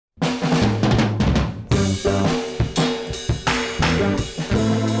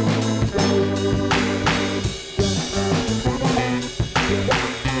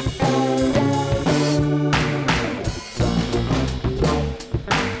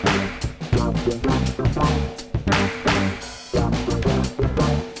Hello,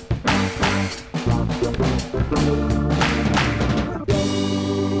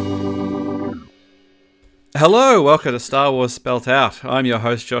 welcome to Star Wars Spelt Out. I'm your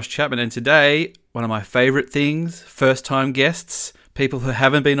host, Josh Chapman, and today, one of my favourite things, first-time guests, people who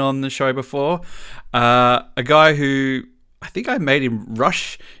haven't been on the show before, a guy who I think I made him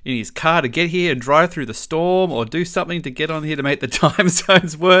rush in his car to get here and drive through the storm or do something to get on here to make the time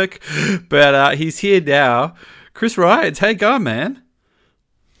zones work, but he's here now. Chris Ryons, how you going, man?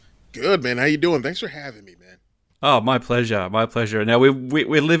 Good, man. How you doing? Thanks for having me, man. Oh, my pleasure, my pleasure. Now,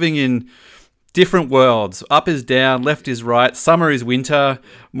 we're living in different worlds. Up is down, left is right, summer is winter,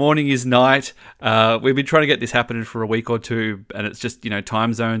 morning is night. We've been trying to get this happening for a week or two, and it's just,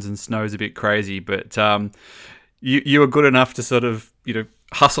 time zones and snow's a bit crazy, but you were good enough to sort of,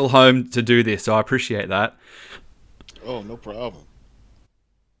 hustle home to do this, so I appreciate that. Oh, no problem.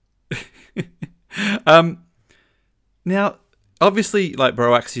 Now, obviously, like,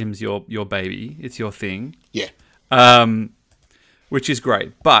 Broaxium's your baby. It's your thing. Yeah. Which is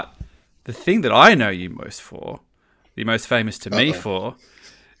great, but the thing that I know you most for, the most famous to me for,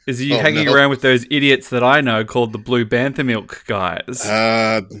 is you hanging around with those idiots that I know called the Blue Bantha Milk guys.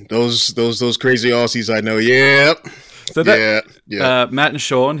 Those crazy Aussies I know. Yeah. So that, Matt and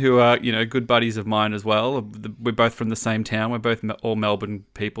Sean, who are good buddies of mine as well. We're both from the same town. We're both all Melbourne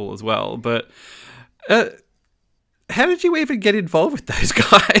people as well. But how did you even get involved with those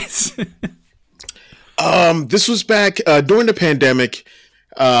guys? This was back during the pandemic.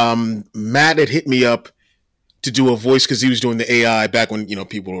 Matt had hit me up to do a voice because he was doing the AI back when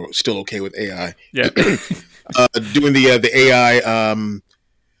people were still okay with AI. Yeah, doing the AI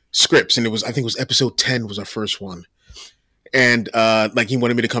scripts, and I think it was episode 10 was our first one, and he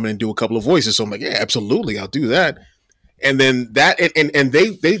wanted me to come in and do a couple of voices. So I'm like, yeah, absolutely, I'll do that. And then that, and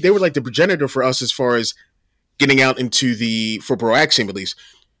they were like the progenitor for us as far as getting out for Broaxium at least.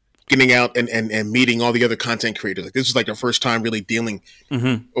 Getting out and meeting all the other content creators. Like, this was like our first time really dealing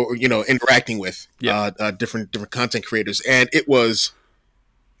or interacting with different content creators, and it was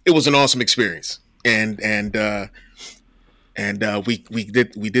an awesome experience. And we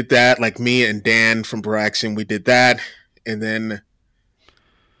did that. Like, me and Dan from Broaxium, we did that, and then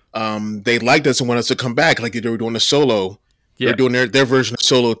they liked us and wanted us to come back. Like, they were doing a solo. They were doing their version of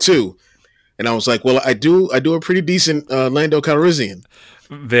Solo too, and I was like, well, I do a pretty decent Lando Calrissian.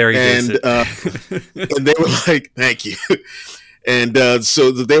 Very decent. And they were like, thank you. And so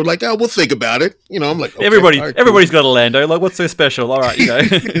they were like, oh, we'll think about it. I'm like, okay, everybody's got a Lando. Like, what's so special? All right,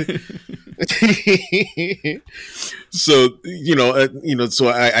 So, so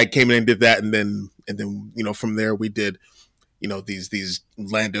I came in and did that. And then, from there we did, these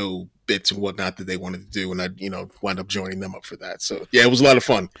Lando bits and whatnot that they wanted to do. And I, wound up joining them up for that. So yeah, it was a lot of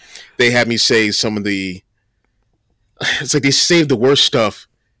fun. They had me say some of it's like they saved the worst stuff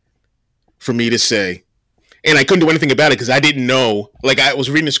for me to say. And I couldn't do anything about it because I didn't know. Like, I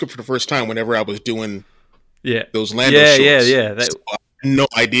was reading the script for the first time whenever I was doing those Lando shorts. Yeah. So I had no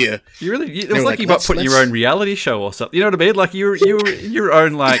idea. It was like you might put your own reality show or something. You know what I mean? Like, you your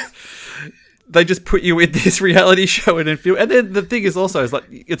own, like, they just put you in this reality show and then the thing is also, like,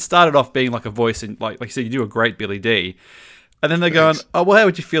 it started off being like a voice, and like you said, you do a great Billy D. And then they're going, oh, well, how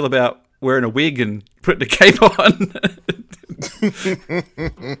would you feel about wearing a wig and putting a cape on?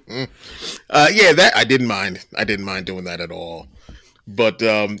 That I didn't mind. I didn't mind doing that at all. But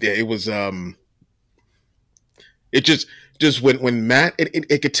it was it just when Matt,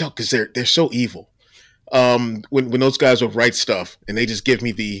 it could tell because they're so evil. When those guys would write stuff and they just give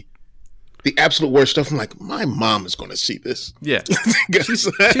me the absolute worst stuff, I'm like, my mom is going to see this. Yeah, she's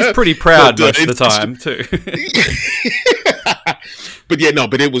pretty proud most of the time too. But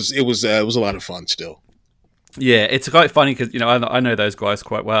it was a lot of fun still. Yeah, it's quite funny because I know those guys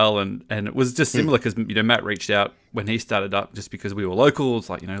quite well, and it was just similar because Matt reached out when he started up just because we were locals,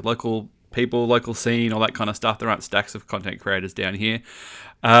 like local people, local scene, all that kind of stuff. There aren't stacks of content creators down here,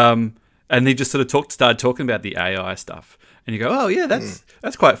 and he just sort of started talking about the AI stuff, and you go, oh yeah, that's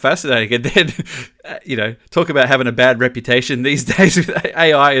quite fascinating. And then talk about having a bad reputation these days with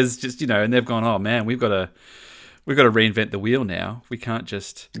AI is just and they've gone, oh man, we've got to reinvent the wheel now. We can't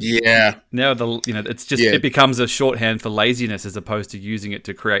just now it's just it becomes a shorthand for laziness as opposed to using it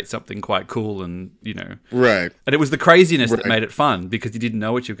to create something quite cool and right. And it was the craziness that made it fun because you didn't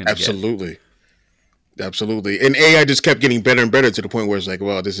know what you were going to get. Absolutely. And AI just kept getting better and better to the point where it's like,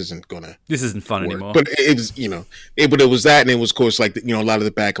 well, this isn't fun work anymore. But it was but it was that, and it was of course like a lot of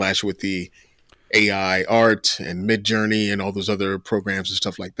the backlash with the AI art and Midjourney and all those other programs and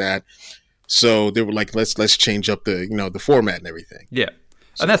stuff like that. So they were like, let's change up the the format and everything. Yeah.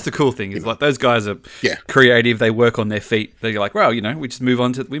 And that's the cool thing is like those guys are Yeah. creative. They work on their feet. They're like, well, we just move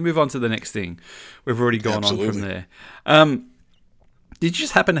on to the next thing. We've already gone on from there. Did you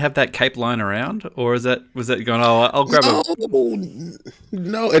just happen to have that cape lying around, or was that going? Oh, I'll grab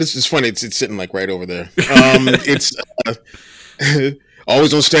No, it's just funny. It's sitting like right over there. It's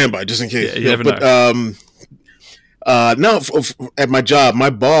always on standby just in case. Yeah, you never know. No, at my job, my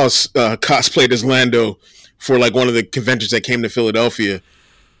boss cosplayed as Lando for like one of the conventions that came to Philadelphia,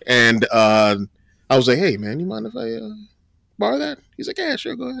 and I was like, "Hey, man, you mind if I borrow that?" He's like, "Yeah,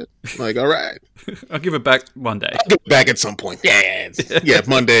 sure, go ahead." I'm like, "All right, I'll give it back one day. I'll give it back at some point." Yeah,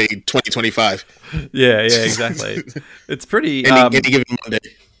 Monday, 2025. Yeah, exactly. It's pretty. Any given Monday.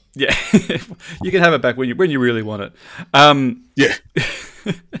 Yeah, you can have it back when you really want it. Yeah.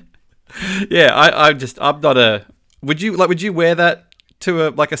 Yeah, I'm not a. Would you wear that to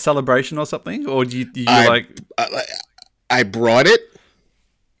a celebration or something, or do you I brought it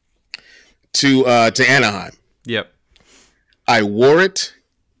to Anaheim. Yep. I wore it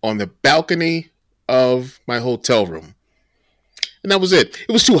on the balcony of my hotel room, and that was it.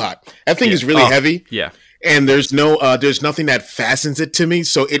 It was too hot. That thing is really heavy. Yeah. And there's nothing that fastens it to me,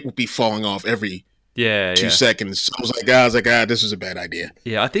 so it would be falling off every 2 seconds. So I was like, this is a bad idea.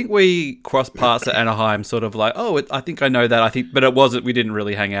 Yeah, I think we crossed paths at Anaheim, sort of like, I think I know that. But it wasn't. We didn't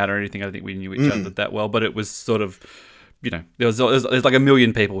really hang out or anything. I think we knew each other that well. But it was sort of, there's like a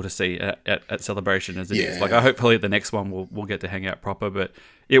million people to see at Celebration as it is. Like, hopefully at the next one we'll get to hang out proper. But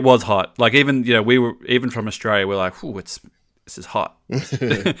it was hot. Like even we were even from Australia. We're like, this is hot.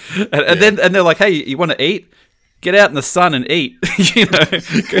 and then they're like, hey, you want to eat? Get out in the sun and eat.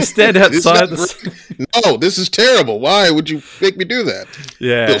 Go stand outside. No, this is terrible. Why would you make me do that?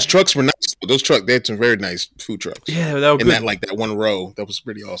 Yeah, those trucks were nice. They had some very nice food trucks. Yeah, they were good. That one row, that was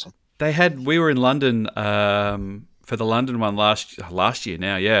pretty awesome. We were in London for the London one last year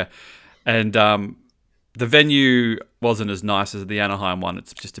now, yeah, and the venue wasn't as nice as the Anaheim one.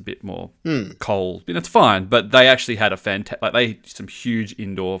 It's just a bit more cold. It's fine, but they actually had some huge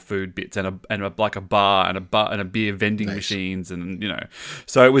indoor food bits and a bar and a beer vending machines, and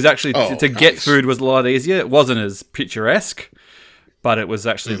so it was actually to get food was a lot easier. It wasn't as picturesque, but it was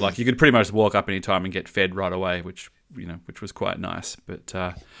actually like you could pretty much walk up any time and get fed right away, which was quite nice. But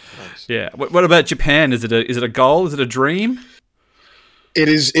nice. Yeah, what about Japan? Is it a goal? Is it a dream? It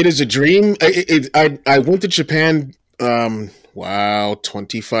is a dream. I went to Japan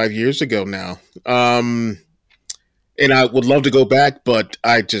 25 years ago now. And I would love to go back, but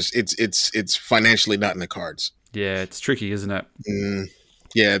it's financially not in the cards. Yeah, it's tricky, isn't it?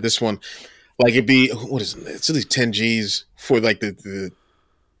 Yeah, this one, like it'd be, what is it? It's at least 10 G's for like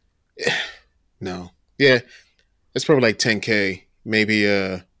no. Yeah. It's probably like 10K, maybe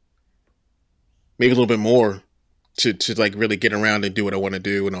a little bit more. To like really get around and do what I want to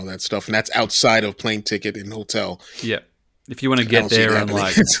do and all that stuff, and that's outside of plane ticket and hotel. Yeah, if you want to get there and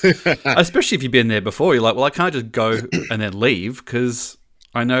like, especially if you've been there before, you're like, well, I can't just go and then leave because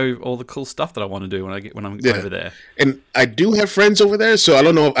I know all the cool stuff that I want to do when I'm over there. And I do have friends over there, so I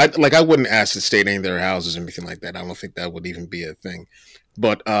don't know. I wouldn't ask to stay in any of their houses or anything like that. I don't think that would even be a thing.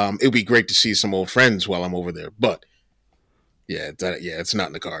 But it would be great to see some old friends while I'm over there. But yeah, it's not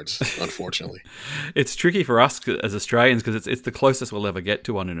in the cards, unfortunately. It's tricky for us as Australians because it's the closest we'll ever get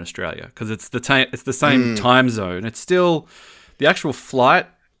to one in Australia because it's the same time zone. It's still the actual flight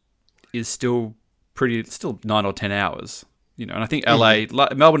is still 9 or 10 hours, and I think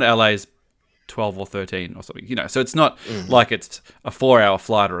Melbourne to LA is 12 or 13 or something, so it's not like it's a 4-hour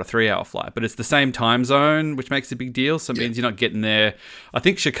flight or a 3-hour flight, but it's the same time zone, which makes a big deal. So it means you're not getting there. I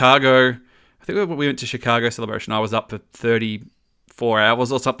think when we went to Chicago Celebration, I was up for 34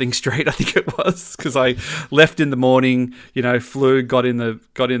 hours or something straight, I think it was, because I left in the morning, flew, got in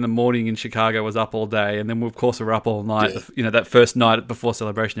the morning in Chicago, was up all day, and then of course we were up all night. Yeah. That first night before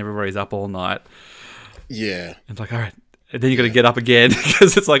Celebration, everybody's up all night. Yeah. And it's like, all right. And then you got to get up again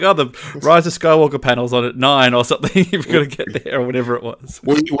because it's like, the Rise of Skywalker panel's on at 9 or something. You've got to get there or whatever it was.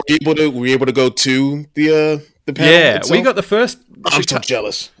 Were you able to go to the panel? Yeah, itself? we got the first. I'm so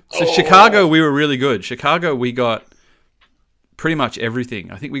jealous. So Chicago, we were really good. Chicago, we got pretty much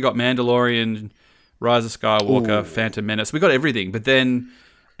everything. I think we got Mandalorian, Rise of Skywalker, Phantom Menace. We got everything. But then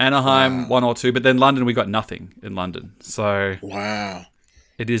Anaheim, 1 or 2. But then London, we got nothing in London. So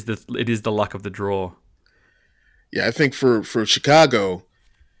it is the luck of the draw. Yeah, I think for Chicago,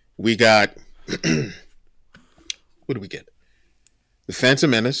 we got what did we get? The Phantom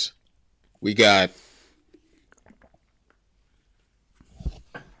Menace. We got.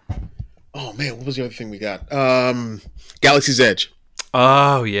 Oh man, what was the other thing we got? Galaxy's Edge.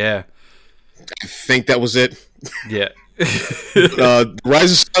 Oh yeah, I think that was it. Yeah,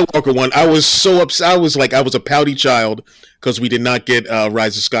 Rise of Skywalker one, I was so upset. I was like, I was a pouty child because we did not get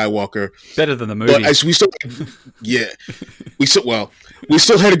Rise of Skywalker. Better than the movie. But we still, yeah, we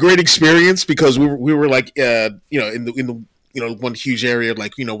still had a great experience because we were like, in the one huge area,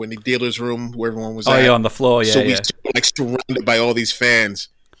 like, in the dealer's room where everyone was. Oh, yeah, on the floor. Yeah, so we were like surrounded by all these fans,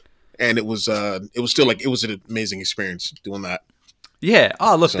 and it was still like, it was an amazing experience doing that. Yeah.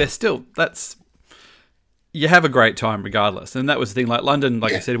 Oh, look, you have a great time regardless. And that was the thing. Like London,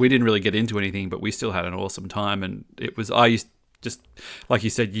 like I said, we didn't really get into anything, but we still had an awesome time. And I used just, like you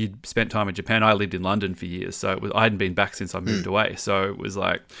said, you spent time in Japan. I lived in London for years. So I hadn't been back since I moved away. So it was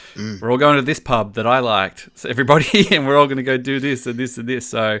like, we're all going to this pub that I liked. So everybody, and we're all going to go do this and this and this.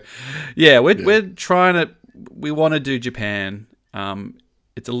 So yeah, we're trying to, we want to do Japan.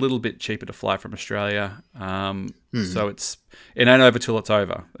 It's a little bit cheaper to fly from Australia. So it ain't over till it's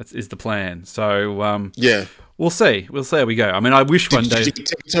over. Is the plan. So we'll see. We'll see how we go. I mean, I wish one day. Did you get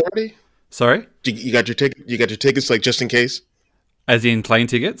tickets already? Sorry, you got your ticket. You got your tickets, like, just in case. As in plane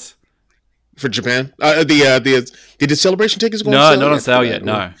tickets for Japan. Did the celebration tickets go on sale? No, not on sale yet.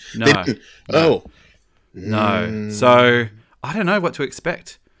 No. No. So I don't know what to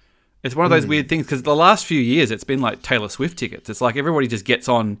expect. It's one of those weird things because the last few years it's been like Taylor Swift tickets. It's like everybody just gets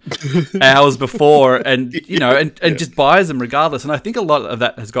on hours before and just buys them regardless. And I think a lot of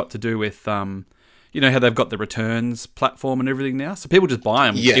that has got to do with how they've got the returns platform and everything now. So people just buy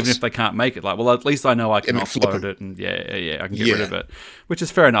them even if they can't make it. Like, well, at least I know I can offload it and I can get rid of it, which is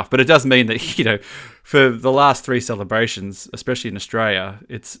fair enough. But it does mean that, for the last 3 celebrations, especially in Australia,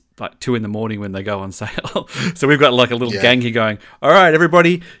 it's like 2 a.m. when they go on sale. So we've got like a little gang here going, all right,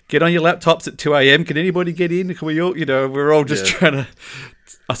 everybody, get on your laptops at 2 a.m. Can anybody get in? Can we all, we're all just trying to.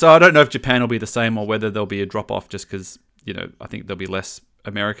 So I don't know if Japan will be the same or whether there'll be a drop off just because, I think there'll be less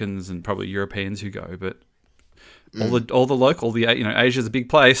Americans and probably Europeans who go, but all the local, Asia's a big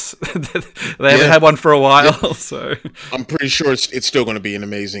place. They haven't had one for a while, so I'm pretty sure it's still going to be an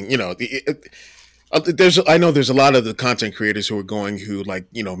amazing. I know there's a lot of the content creators who are going who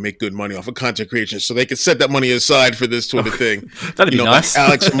make good money off of content creation, so they can set that money aside for this sort of thing. That'd be nice. Like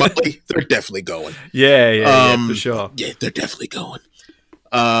Alex and Molly, they're definitely going. Yeah, for sure. Yeah, they're definitely going.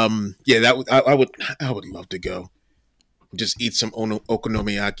 I would love to go. Just eat some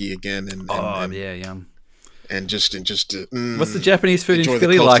okonomiyaki again, yum. And just what's the Japanese food in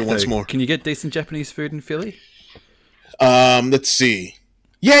Philly like? Once more. Can you get decent Japanese food in Philly? Let's see.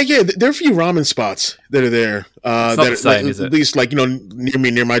 Yeah. There are a few ramen spots that are there. It's not the same, is it? At least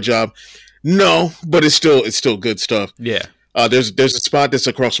near my job. No, but it's still good stuff. Yeah. There's a spot that's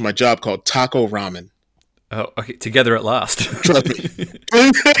across from my job called Taco Ramen. Oh, okay. Together at last. Trust me.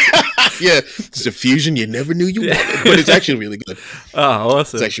 Yeah, it's a fusion you never knew you wanted, but it's actually really good. Oh,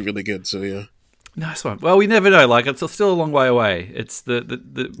 awesome! It's actually really good. So yeah, nice one. Well, we never know. Like, it's still a long way away. It's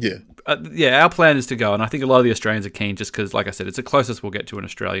our plan is to go, and I think a lot of the Australians are keen, just because, like I said, it's the closest we'll get to an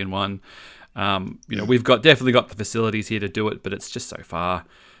Australian one. We've definitely got the facilities here to do it, but it's just so far.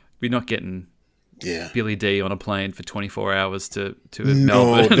 We're not getting. Billy D on a plane for 24 hours to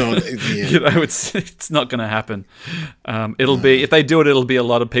Melbourne. No, it's not going to happen. It'll be, if they do it, it'll be a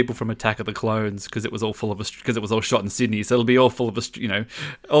lot of people from Attack of the Clones because it was all shot in Sydney. So it'll be all full of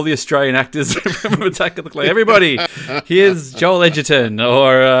all the Australian actors from Attack of the Clones. Everybody, here's Joel Edgerton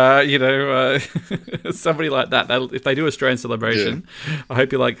or somebody like that. If they do Australian celebration, I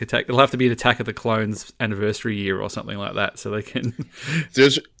hope you like Attack. It'll have to be an Attack of the Clones anniversary year or something like that, so they can.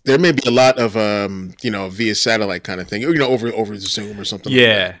 There may be a lot of via satellite kind of thing, or over Zoom or something.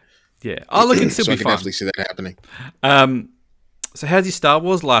 Yeah. Oh, look, it's so still I be can fun. definitely see that happening. So how's your Star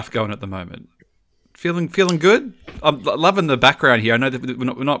Wars life going at the moment? Feeling good? I'm loving the background here. I know that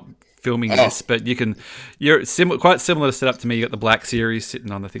we're not filming this, but you're quite similar setup to me. You got the Black Series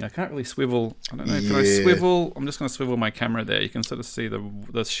sitting on the thing. I can't really swivel. I don't know. Can I swivel? I'm just going to swivel my camera there. You can sort of see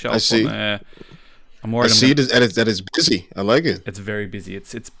the shelf on there. I see it that is busy. I like it. It's very busy.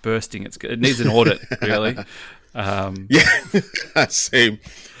 It's bursting. It needs an audit, really. Same.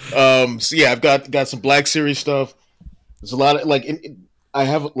 So yeah, I've got some Black Series stuff. There's a lot of I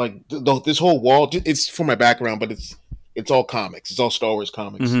have this whole wall. It's for my background, but it's all comics. It's all Star Wars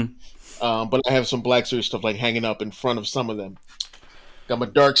comics. Mm-hmm. But I have some Black Series stuff hanging up in front of some of them. Got my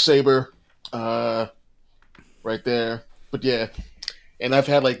Darksaber right there. But yeah. And I've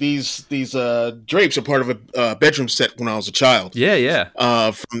had these drapes are part of a bedroom set when I was a child.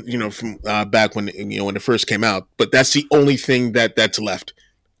 Yeah. From back when when it first came out. But that's the only thing that's left.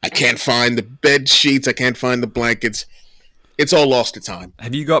 I can't find the bed sheets. I can't find the blankets. It's all lost to time.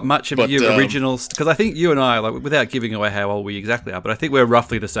 Have you got much of your originals? Because I think you and I, without giving away how old we exactly are, but I think we're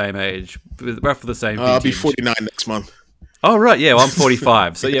roughly the same age, roughly the same. I'll be 49 next month. Oh right, yeah. Well, I'm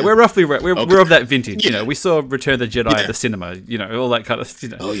 45, so yeah, we're roughly we're of that vintage. Yeah. We saw Return of the Jedi at Yeah. the cinema. All that kind of.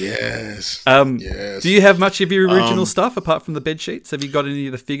 Oh yes, yes. Do you have much of your original stuff apart from the bed sheets? Have you got any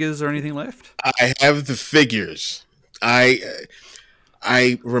of the figures or anything left? I have the figures.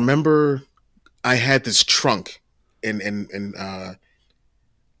 I remember I had this trunk in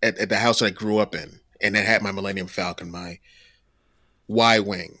at the house that I grew up in, and it had my Millennium Falcon, my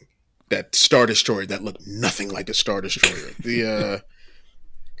Y-wing, that Star Destroyer that looked nothing like a Star Destroyer, the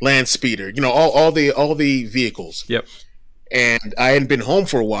Land Speeder, all the vehicles. Yep. And I hadn't been home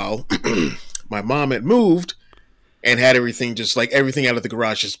for a while. My mom had moved and had everything everything out of the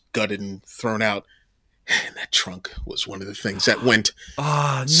garage just gutted and thrown out. And that trunk was one of the things that went.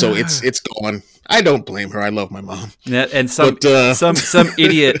 Oh, no. So it's gone. I don't blame her. I love my mom. Yeah, and some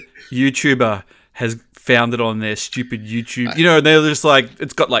idiot YouTuber has found it on their stupid YouTube. And they're just like,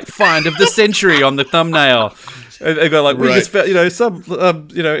 it's got like "Find of the Century" on the thumbnail. And they go like, we just found,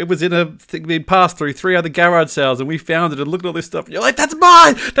 it was in a thing being passed through 3 other garage sales, and we found it and looked at all this stuff. And you're like, that's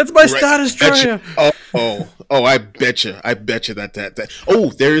mine. That's my Star Destroyer. I betcha that.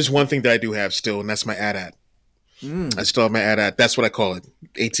 Oh, there is one thing that I do have still, and that's my AT-AT. I still have my AT-AT. That's what I call it.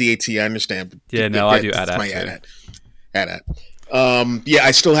 AT-AT, I understand. But yeah, no, I do AT-AT. That's my AT-AT. AT-AT. Yeah,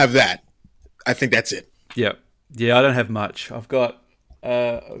 I still have that. I think that's it. Yep. Yeah, I don't have much. I've got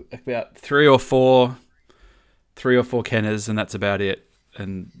about three or four Kenners, and that's about it.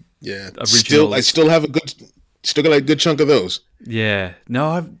 And yeah, I still have still got a good chunk of those. Yeah.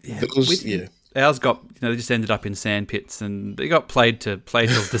 No, ours got, they just ended up in sand pits, and they got played till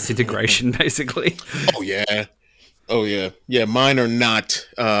disintegration, basically. Oh yeah. Yeah, mine are not.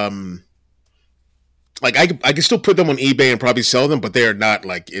 Like I can still put them on eBay and probably sell them, but they are not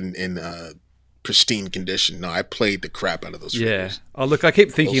like in pristine condition. No, I played the crap out of those figures. Yeah. Oh, look, I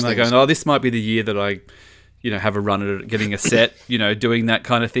keep thinking this might be the year that I, have a run at it, getting a set, doing that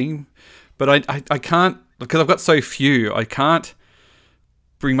kind of thing. But I can't, because I've got so few, I can't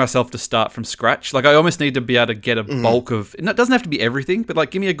bring myself to start from scratch. Like I almost need to be able to get a bulk of, and it doesn't have to be everything, but like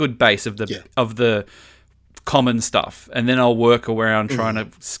give me a good base of the common stuff, and then I'll work around trying to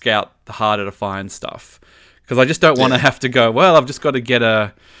scout the harder to find stuff. Because I just don't want to have to go, well, I've just got to get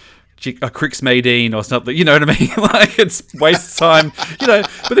a Crix Maydeen or something, you know what I mean? Like it's waste time,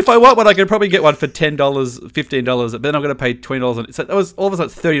 But if I want one, I can probably get one for $10, $15. Then I'm going to pay $20. So that was all of a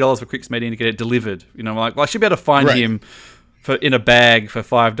sudden $30 for Crix Maydeen to get it delivered. I'm like, well, I should be able to find him in a bag for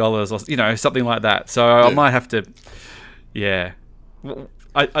 $5 or something like that. So I might have to. Yeah,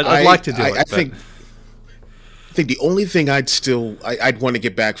 I'd like to do it. I think the only thing I'd want to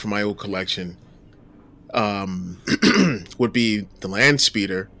get back from my old collection, would be the Land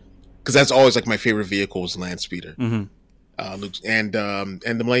Speeder. Because that's always like my favorite vehicle is Land Speeder, and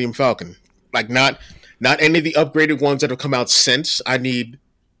the Millennium Falcon. Like not any of the upgraded ones that have come out since. I need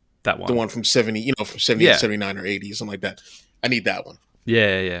that one, the one from 70, from 70 79 or 80, something like that. I need that one.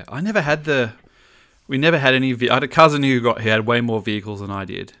 Yeah. I never had we never had any. I had a cousin who had way more vehicles than I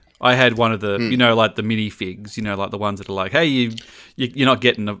did. I had one of the, like the minifigs, like the ones that are like, hey, you're not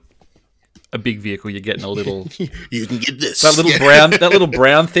getting a big vehicle, you're getting a little. You can get this. That little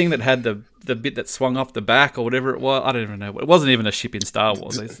brown thing that had the bit that swung off the back or whatever it was. I don't even know. It wasn't even a ship in Star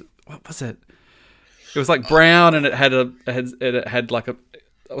Wars. What was it? It was like brown, and it had like a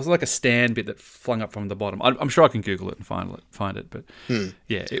stand bit that flung up from the bottom. I'm sure I can Google it and find it. But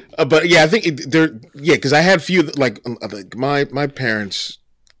yeah, but yeah, I think because I had a few like my parents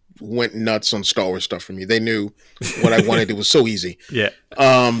went nuts on Star Wars stuff for me. They knew what I wanted. It was so easy. Yeah.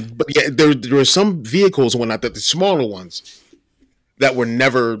 But yeah, there were some vehicles and whatnot, that the smaller ones that were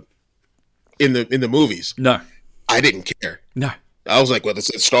never in the movies. No. I didn't care. No. I was like, well, it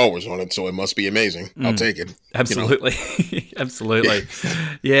said Star Wars on it, so it must be amazing. I'll take it. Absolutely. Absolutely.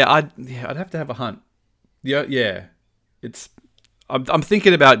 Yeah, I'd have to have a hunt. Yeah. I'm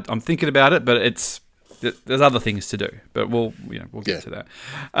thinking about it, but there's other things to do, but we'll get to that.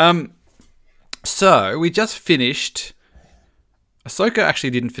 So we just finished. Ahsoka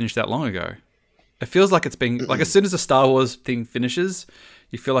actually didn't finish that long ago. It feels like it's been like as soon as the Star Wars thing finishes,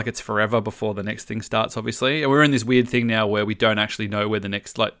 you feel like it's forever before the next thing starts. Obviously, and we're in this weird thing now where we don't actually know where the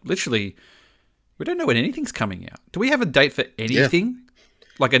next literally we don't know when anything's coming out. Do we have a date for anything? Yeah.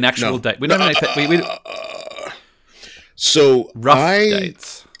 Like an actual date? We don't know. So rough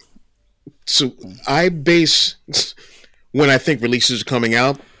dates. So I base when I think releases are coming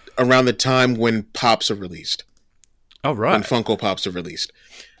out around the time when Pops are released. Oh, right. When Funko Pops are released.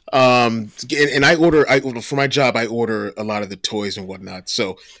 And I order for my job, I order a lot of the toys and whatnot.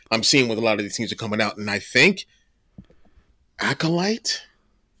 So I'm seeing when a lot of these things are coming out. And I think Acolyte?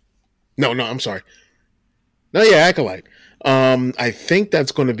 No, I'm sorry. No, yeah, Acolyte. I think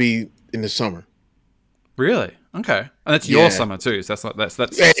that's going to be in the summer. Really? Okay. And that's your summer too. So that's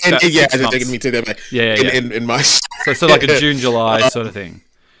And yeah, 6 months. taking me to that back. Yeah, yeah, yeah. In my So like a June, July sort of thing.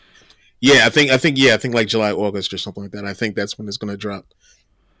 yeah, I think like July, August or something like that. I think that's when it's going to drop.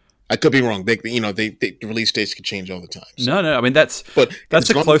 I could be wrong. The release dates could change all the time. So. No. I mean, that's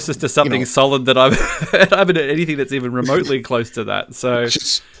the closest to something solid that I've I haven't had anything that's even remotely close to that. So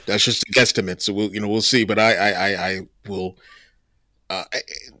that's just a guesstimate. So we'll see. But I will.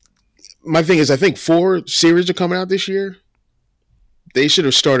 My thing is, I think 4 series are coming out this year. They should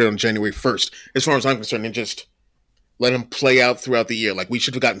have started on January 1st, as far as I'm concerned, and just let them play out throughout the year. Like, we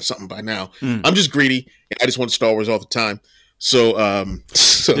should have gotten something by now. I'm just greedy, and I just want Star Wars all the time. So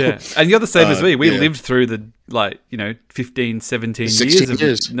yeah, and you're the same as me. We lived through the 15, 17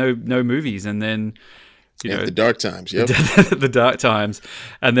 years of no movies, and then the dark times. Yep. the dark times,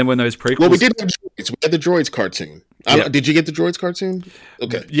 and then when those prequels. Well, we did have droids. We had the droids cartoon. Did you get the droids cartoon?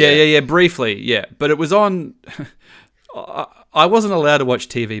 Okay. Yeah. Briefly, yeah, but it was on. I wasn't allowed to watch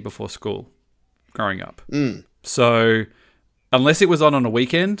TV before school, growing up. So, unless it was on a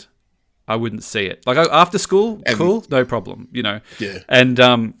weekend, I wouldn't see it. Like after school, cool, no problem, Yeah.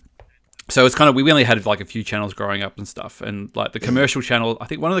 And so it's kind of, we only had like a few channels growing up and stuff, and like the commercial channel. I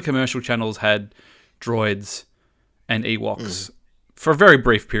think one of the commercial channels had droids and Ewoks for a very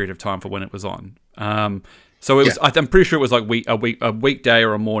brief period of time for when it was on. So it was. I'm pretty sure it was like a weekday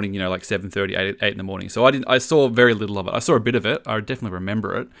or a morning. Like 7:30, 8 in the morning. So I saw very little of it. I saw a bit of it. I definitely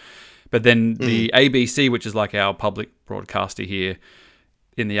remember it. But then the ABC, which is like our public broadcaster here,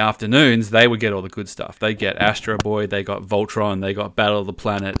 in the afternoons, they would get all the good stuff. They get Astro Boy, they got Voltron, they got Battle of the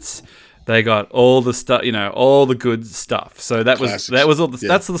Planets, they got all the stuff, all the good stuff. So that was all.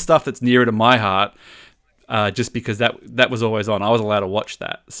 That's the stuff that's nearer to my heart. Just because that was always on. I was allowed to watch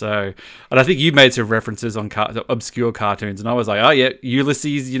that. So, and I think you made some references on obscure cartoons, and I was like, oh yeah,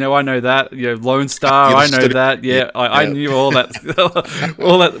 Ulysses, I know that. Lone Star, I know that. Yeah, I knew all that.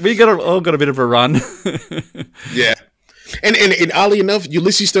 All that. We all got a bit of a run. Yeah, and oddly enough,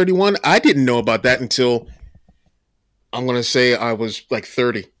 Ulysses 31, I didn't know about that until I'm gonna say I was like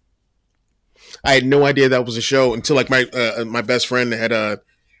 30. I had no idea that was a show until like my best friend had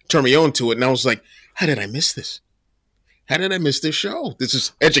turned me on to it, and I was like, how did I miss this? How did I miss this show? This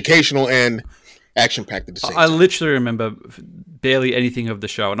is educational and action-packed at the same time. I literally remember barely anything of the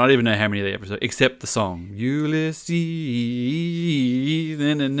show, and I don't even know how many of the episodes, except the song Ulysses.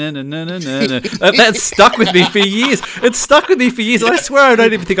 That stuck with me for years. It stuck with me for years. I swear I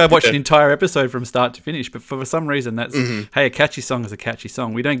don't even think I watched an entire episode from start to finish, but for some reason that's, hey, a catchy song is a catchy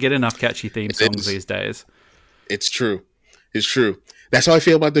song. We don't get enough catchy theme songs these days. It's true. It's true. That's how I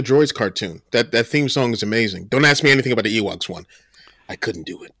feel about the Droids cartoon. That theme song is amazing. Don't ask me anything about the Ewoks one. I couldn't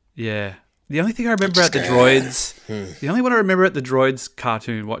do it. Yeah. The only thing I remember at the Droids, the only one I remember at the Droids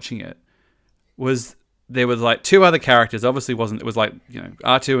cartoon watching it was there was like 2 other characters. Obviously it was like,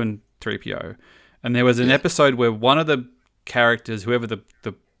 R2 and 3PO. And there was an episode where one of the characters, whoever the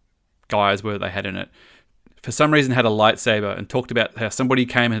guys were they had in it, for some reason had a lightsaber and talked about how somebody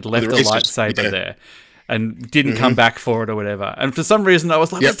came and had left a lightsaber there. And didn't come back for it or whatever. And for some reason, I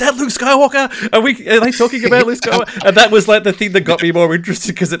was like, is that Luke Skywalker? Are they talking about Luke Skywalker? And that was like the thing that got me more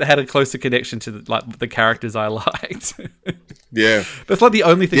interested because it had a closer connection to the characters I liked. Yeah. That's like the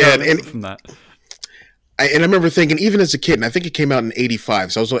only thing I remember from that. I remember thinking, even as a kid, and I think it came out in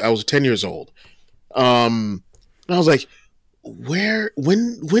 85, so I was 10 years old. And I was like, when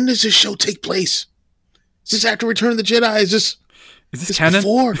does this show take place? Is this after Return of the Jedi? Is this canon?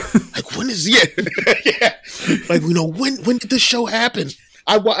 Before? Like, when is yeah. Like, when did this show happen?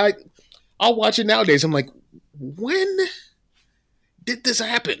 I'll watch it nowadays. I'm like, when did this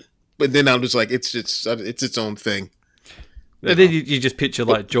happen? But then I'm just like, it's its own thing. And then you just picture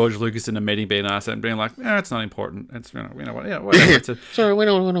like George Lucas in a meeting being asked and being like, it's not important. It's whatever. Sorry, we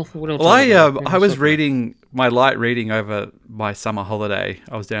don't. Well, I was reading my light reading over my summer holiday.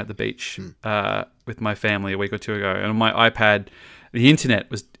 I was down at the beach with my family a week or 2 ago, and on my iPad, the internet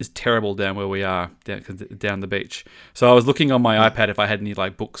is terrible down where we are, down the beach. So I was looking on my iPad if I had any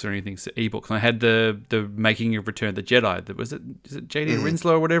like books or anything, ebooks, and I had the Making of Return of the Jedi. Is it J.D.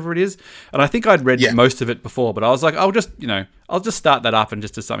 Rinslow or whatever it is? And I think I'd read most of it before, but I was like, I'll just start that up and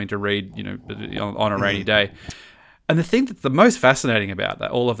just as something to read, on a rainy day. And the thing that's the most fascinating about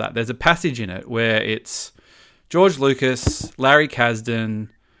that, all of that, there's a passage in it where it's George Lucas, Larry Kasdan,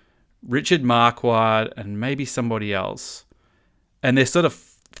 Richard Marquardt, and maybe somebody else. And they're sort of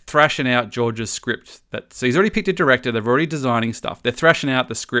thrashing out George's script. So he's already picked a director. They're already designing stuff. They're thrashing out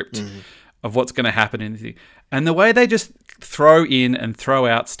the script of what's going to happen in the. And the way they just throw in and throw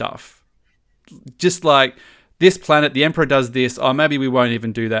out stuff, just like this planet, the Emperor does this. Oh, maybe we won't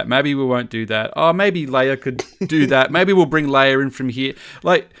even do that. Maybe we won't do that. Oh, maybe Leia could do that. Maybe we'll bring Leia in from here.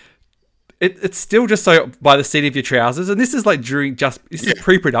 Like, it's still just so by the seat of your trousers. And this is like this is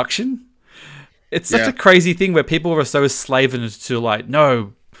pre-production. It's such a crazy thing where people are so slaving to like,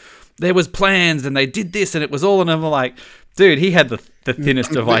 no, there was plans and they did this and it was all, and I'm like, dude, he had the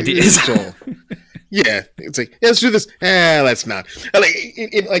thinnest of ideas. Yeah, it's like, yeah, let's do this. Let's not.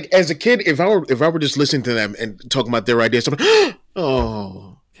 Like as a kid, if I were just listening to them and talking about their ideas, I'm like,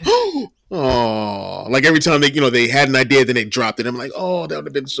 oh, like every time they had an idea, then they dropped it. I'm like, oh, that would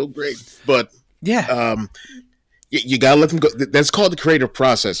have been so great. But you gotta let them go. That's called the creative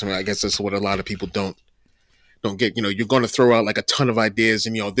process. I mean, I guess that's what a lot of people don't get. You're going to throw out like a ton of ideas,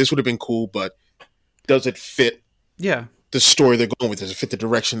 and this would have been cool, but does it fit? Yeah. The story they're going with, does it fit the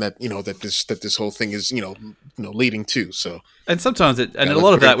direction that that this whole thing is leading to? So, and sometimes a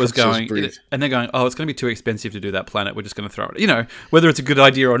lot of that was going, and they're going, oh, it's going to be too expensive to do that planet. We're just going to throw it. Whether it's a good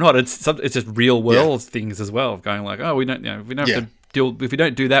idea or not, it's just real world things as well. Going like, oh, we don't have to deal. If we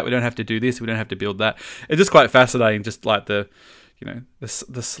don't do that, we don't have to do this. We don't have to build that. It's just quite fascinating, just like the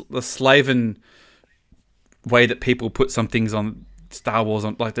slaven way that people put some things on Star Wars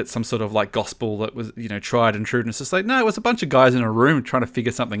on, like that's some sort of like gospel that was tried and true, and it's just like, no, it was a bunch of guys in a room trying to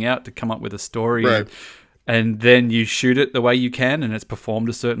figure something out to come up with a story, right. and then you shoot it the way you can, and it's performed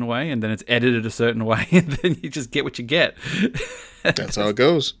a certain way, and then it's edited a certain way, and then you just get what you get. That's how it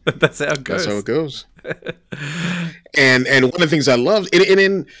goes. That's how it goes. And one of the things I love,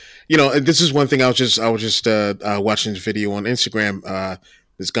 and this is one thing I was just watching this video on Instagram.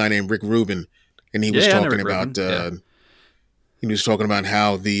 This guy named Rick Rubin, and he was talking about. He was talking about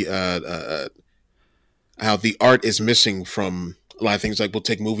how the art is missing from a lot of things. Like, we'll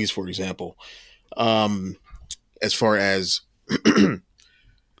take movies for example. As far as a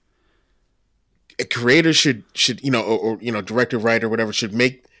creator should or director, writer, whatever, should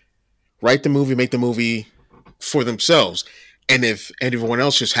make the movie for themselves. And if everyone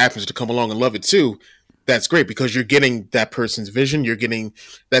else just happens to come along and love it too, that's great, because you're getting that person's vision. You're getting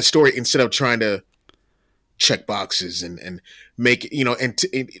that story instead of trying to check boxes and make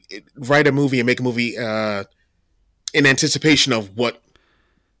write a movie and make a movie in anticipation of what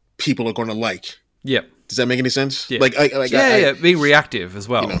people are going to like. Yep. Does that make any sense? Yeah. Be reactive as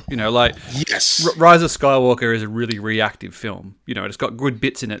well. Yes. Rise of Skywalker is a really reactive film. It's got good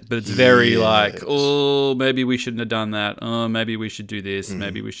bits in it, but it's very oh, maybe we shouldn't have done that. Oh, maybe we should do this.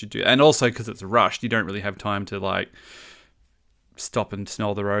 Maybe we should do, and also because it's rushed, you don't really have time to like stop and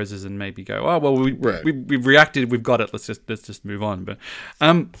smell the roses and maybe go, oh well, we've reacted, we've got it. Let's just move on. But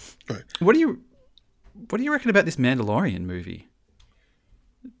what do you reckon about this Mandalorian movie?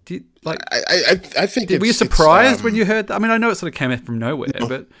 I think were you surprised when you heard that? I mean, I know it sort of came out from nowhere,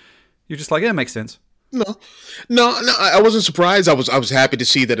 but you're just like, yeah, it makes sense. No, I wasn't surprised. I was happy to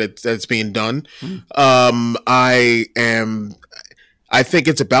see that it's being done. I think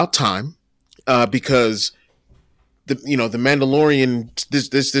it's about time, because the Mandalorian,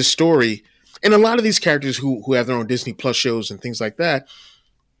 this story, and a lot of these characters who have their own Disney Plus shows and things like that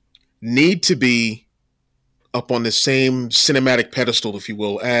need to be up on the same cinematic pedestal, if you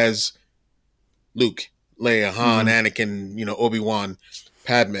will, as Luke, Leia, Han, Anakin, Obi-Wan,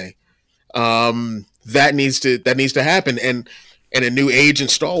 Padme. That needs to happen, and a new age in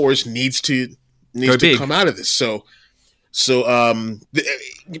Star Wars needs to come out of this. So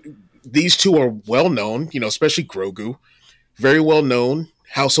these two are well known, especially Grogu, very well known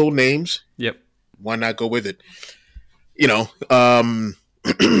household names. Yep. Why not go with it?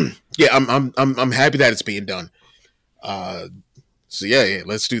 Yeah, I'm happy that it's being done. So yeah,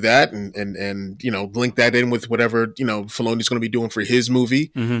 let's do that, and link that in with whatever Filoni's going to be doing for his movie.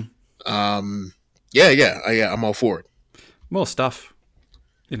 Mm-hmm. I'm all for it. More stuff,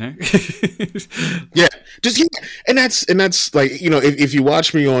 yeah, and that's like if you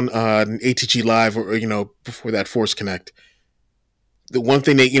watch me on ATG Live or before that Force Connect, the one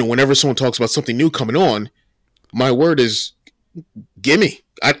thing that whenever someone talks about something new coming on, my word is gimme.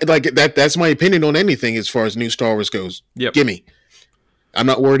 I like that. That's my opinion on anything as far as new Star Wars goes. Yep. Gimme. I'm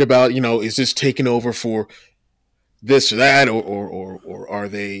not worried about is this taking over for this or that, or are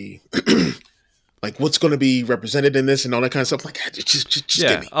they like what's going to be represented in this and all that kind of stuff. Like, just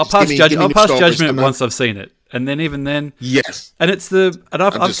gimme. I'll pass judgment once I've seen it, and then even then, yes. And I've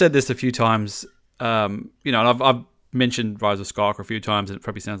said this a few times. And I've mentioned Rise of Skywalker a few times, and it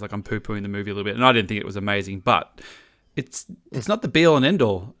probably sounds like I'm poo-pooing the movie a little bit, and I didn't think it was amazing, but it's not the be all and end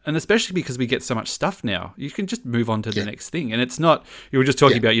all, and especially because we get so much stuff now, you can just move on to the next thing. And it's not, you were just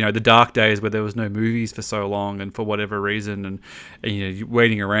talking about, you know, the dark days where there was no movies for so long and for whatever reason, and you know, you're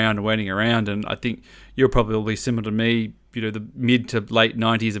waiting around. And I think you're probably similar to me, you know, the mid to late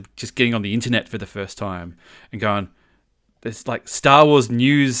 90s of just getting on the internet for the first time and going, there's like Star Wars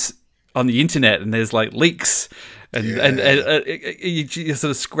news on the internet, and there's like leaks, and you're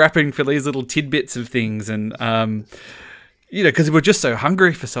sort of scrapping for these little tidbits of things, and you know, because we're just so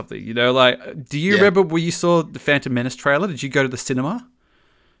hungry for something, you know. Like, do you remember when you saw the Phantom Menace trailer? Did you go to the cinema?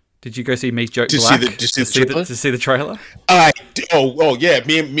 Did you go see Meet Joe Black to see the trailer? Yeah,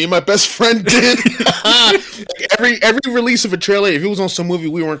 me and my best friend did. every release of a trailer, if it was on some movie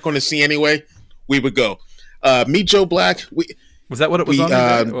we weren't going to see anyway, we would go. Meet Joe Black. Was that what it was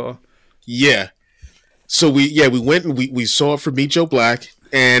on? Yeah. So we went and we saw it for Meet Joe Black,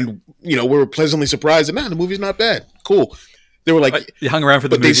 and you know, we were pleasantly surprised. And the movie's not bad. Cool. They were like, you hung around for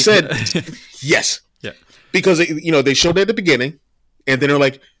the movie. They said yes. Yeah. Because you know, they showed it at the beginning, and then they're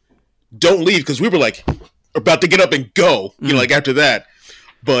like, "Don't leave," because we were like about to get up and go. You know, like after that,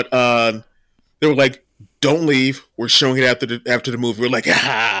 but they were like, "Don't leave. We're showing it after the movie." We're like, all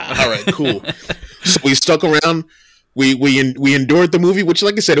right, cool. So we stuck around. We endured the movie, which,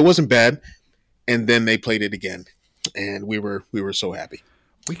 like I said, it wasn't bad. And then they played it again, and we were so happy.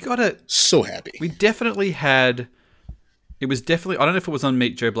 We got it. So happy. We definitely had. It was definitely. I don't know if it was on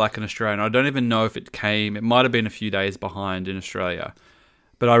Meet Joe Black in Australia. And I don't even know if it came. It might have been a few days behind in Australia.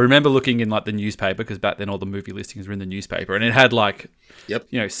 But I remember looking in like the newspaper, because back then all the movie listings were in the newspaper, and it had like, you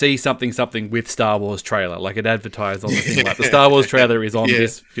know, see something with Star Wars trailer. Like it advertised on the thing, like the Star Wars trailer is on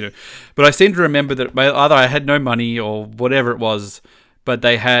this, you know. But I seem to remember that either I had no money or whatever it was, but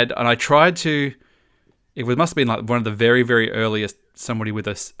they had, and I tried to. It must have been like one of the very, very earliest. Somebody with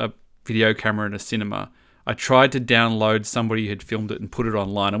a video camera in a cinema. I tried to download somebody who had filmed it and put it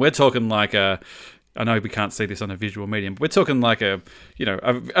online, and we're talking like I know we can't see this on a visual medium, but we're talking like a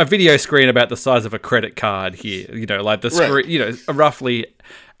video screen about the size of a credit card here, you know, like the screen, you know, roughly.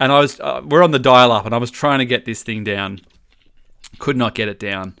 And I was, we're on the dial up, and I was trying to get this thing down, could not get it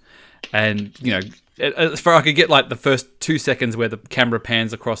down. And, you know, as far as I could get like the first 2 seconds where the camera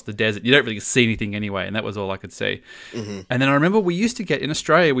pans across the desert, you don't really see anything anyway. And that was all I could see. Mm-hmm. And then I remember in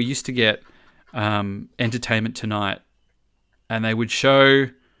Australia, we used to get Entertainment Tonight, and they would show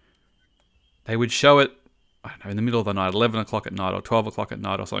it, I don't know, in the middle of the night, 11 o'clock at night or 12 o'clock at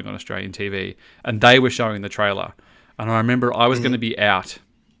night or something on Australian TV. And they were showing the trailer. And I remember I was going to be out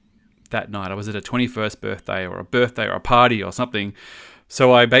that night. I was at a 21st birthday or a party or something.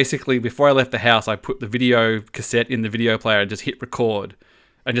 So I basically, before I left the house, I put the video cassette in the video player and just hit record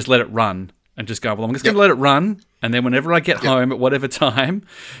and just let it run and just go, well, I'm just going to let it run. And then whenever I get home at whatever time,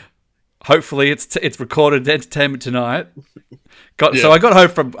 hopefully it's recorded Entertainment Tonight. So I got home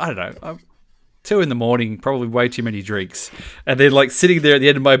from, I don't know, 2 a.m, probably way too many drinks, and then like sitting there at the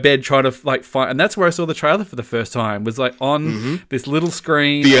end of my bed trying to like find, and that's where I saw the trailer for the first time. Was like on this little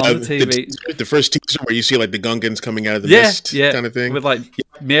screen on the TV. The first teaser where you see like the Gungans coming out of the mist, kind of thing, with like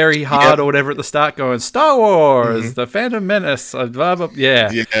Mary Hart or whatever at the start going Star Wars, the Phantom Menace, blah, blah,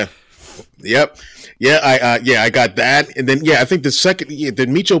 I got that, and then I think the second, the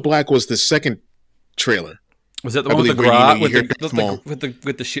Meet Joe Black was the second trailer. Was that the one with the grass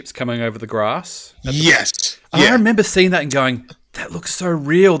with the ships coming over the grass? Yes. I remember seeing that and going, that looks so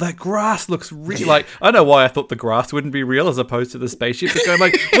real. That grass looks real. Like, I don't know why I thought the grass wouldn't be real as opposed to the spaceship. But going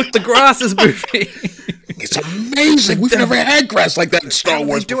like, look, the grass is moving. It's amazing. We've never had grass like that in Star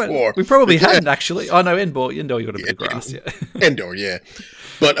Wars before. We probably hadn't actually. Oh no, Endor, you got a bit of grass. Yeah. Endor, yeah.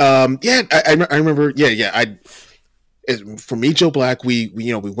 But I remember. For Meet Joe Black, we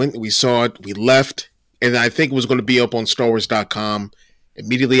went, we saw it, we left. And I think it was going to be up on StarWars.com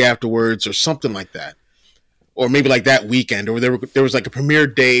immediately afterwards or something like that. Or maybe like that weekend. Or there was like a premiere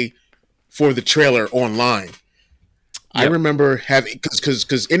day for the trailer online. Yep. I remember having...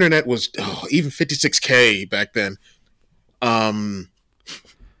 Because internet was even 56K back then.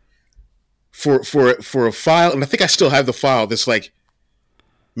 For a file... And I think I still have the file that's like...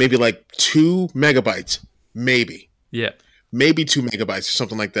 Maybe like 2 megabytes. Maybe. Yeah. Maybe 2 megabytes or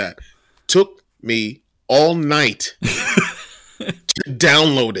something like that. Took me... all night to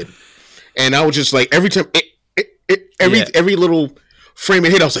download it, and I was just like, every time every little frame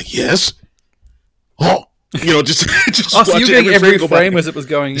it hit, I was like, yes, just so you getting every frame as it was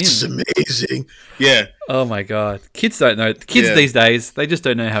going in. It's amazing. Yeah. Oh my god, kids don't know. Kids these days, they just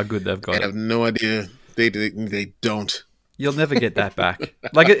don't know how good they've got it. I have no idea. They don't. You'll never get that back.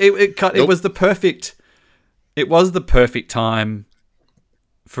 Like it was the perfect. It was the perfect time.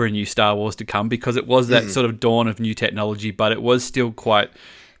 for a new Star Wars to come, because it was that sort of dawn of new technology, but it was still quite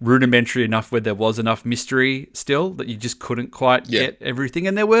rudimentary enough where there was enough mystery still that you just couldn't quite get everything.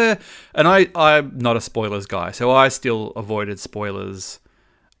 And there were, and I'm not a spoilers guy, so I still avoided spoilers.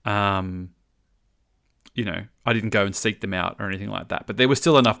 You know, I didn't go and seek them out or anything like that, but there was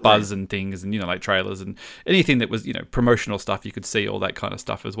still enough buzz and things, and, you know, like trailers and anything that was, you know, promotional stuff, you could see all that kind of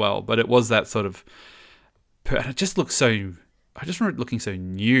stuff as well. But it was that sort of, and it just looked so, I just remember it looking so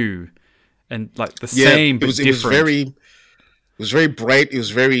new and like the same, but different. It was very bright. It was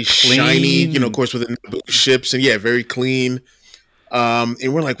very clean. Shiny, you know, of course, with the ships, and very clean. And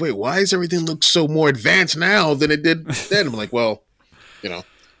we're like, wait, why does everything look so more advanced now than it did then? I'm like, well, you know,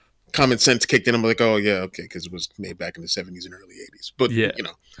 common sense kicked in. I'm like, oh yeah, okay, because it was made back in the 70s and early 80s. But you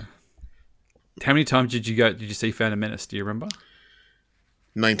know, how many times did you see Phantom Menace? Do you remember?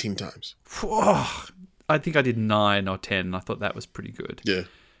 19 times. I think I did 9 or 10. I thought that was pretty good. Yeah.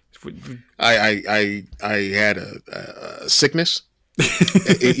 I had a sickness.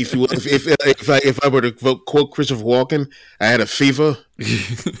 if I were to quote Christopher Walken, I had a fever. You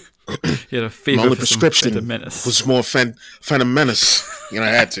had a fever. My only prescription was more Phantom Menace. You know, I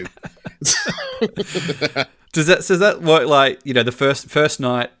had to. Does that work? Like, you know, the first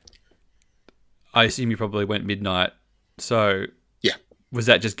night, I assume you probably went midnight. So yeah, was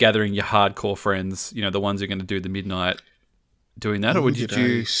that just gathering your hardcore friends? You know, the ones who are going to do the midnight, doing that, or did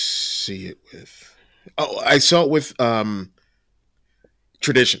you see it with? Oh, I saw it with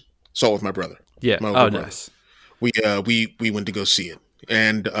Tradition. Saw it with my brother. Yeah. My brother. Nice. We went to go see it,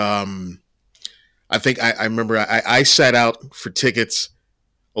 and I think I remember I sat out for tickets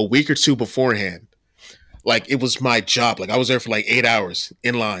a week or two beforehand. Like, it was my job. Like, I was there for like 8 hours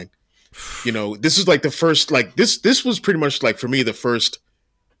in line. You know, this is like the first, like this was pretty much like for me the first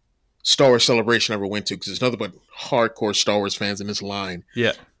Star Wars celebration I ever went to, because there's nothing but hardcore Star Wars fans in this line.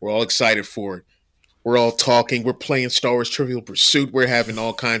 Yeah. We're all excited for it. We're all talking. We're playing Star Wars Trivial Pursuit. We're having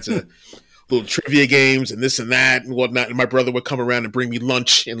all kinds of little trivia games and this and that and whatnot. And my brother would come around and bring me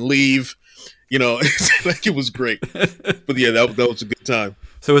lunch and leave. You know, like, it was great. But yeah, that was a good time.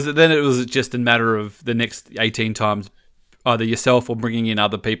 So was it just a matter of the next 18 times, either yourself or bringing in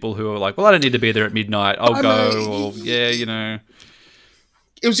other people who are like, well, I don't need to be there at midnight. I'll go. Or, yeah, you know.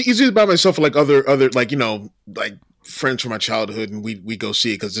 It was easier by myself, or like other like, you know, like friends from my childhood, and we go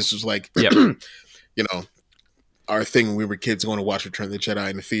see it, because this was like, you know, our thing when we were kids, going to watch Return of the Jedi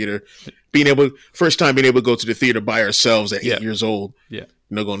in the theater. First time being able to go to the theater by ourselves at 8 years old. Yeah.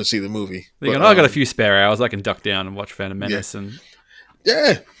 You know, going to see the movie. I got a few spare hours. I can duck down and watch Phantom Menace. And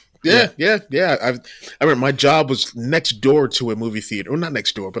Yeah. I remember my job was next door to a movie theater, or not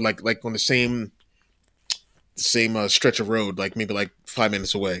next door, but like on the same stretch of road, like maybe like 5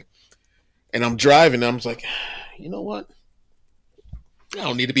 minutes away. And I'm driving, and I'm just like, you know what? I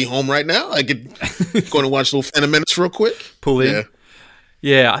don't need to be home right now. I could go and watch a little Phantom Menace real quick. Pull in.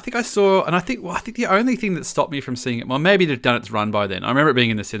 Yeah, I think I saw, and I think the only thing that stopped me from seeing it, well, maybe it had done its run by then. I remember it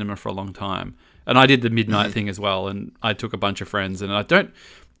being in the cinema for a long time, and I did the midnight thing as well, and I took a bunch of friends, and I don't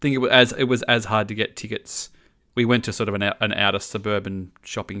think it was as hard to get tickets. We went to sort of an outer suburban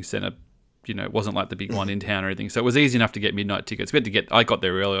shopping centre. You know, it wasn't like the big one in town or anything, so it was easy enough to get midnight tickets. I got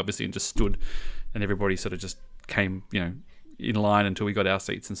there early, obviously, and just stood, and everybody sort of just came, you know, in line until we got our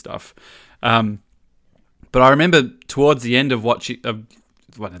seats and stuff. But I remember towards the end of the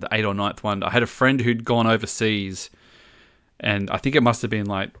 8th or 9th one, I had a friend who'd gone overseas, and I think it must have been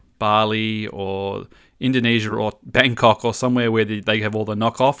like Bali or Indonesia or Bangkok or somewhere where they have all the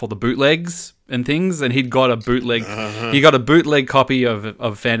knockoff or the bootlegs and things, and he'd got a bootleg. He got a bootleg copy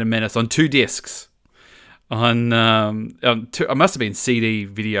of Phantom Menace on 2 discs. It must have been CD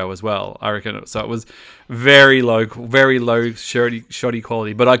video as well, I reckon. So it was very low, shoddy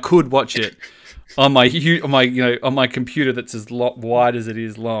quality, but I could watch it on my computer that's as wide as it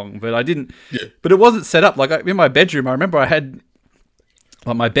is long. But I didn't. Yeah. But it wasn't set up like in my bedroom. I remember I had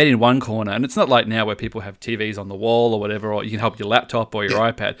like my bed in one corner, and it's not like now where people have TVs on the wall or whatever, or you can help your laptop or your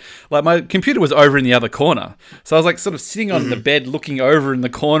iPad. Like, my computer was over in the other corner, so I was like sort of sitting on the bed looking over in the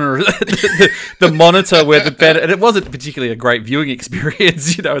corner of the monitor where the bed, and it wasn't particularly a great viewing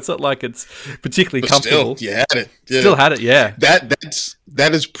experience. You know, it's not like it's particularly comfortable. Still, you had it. Yeah. Still had it. Yeah.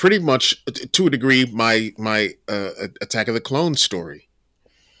 That is pretty much, to a degree, my Attack of the Clones story.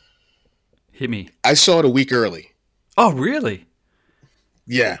 Hit me. I saw it a week early. Oh, really?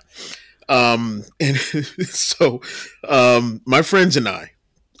 Yeah. And so my friends and I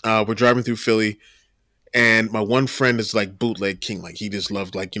were driving through Philly, and my one friend is like bootleg king. Like, he just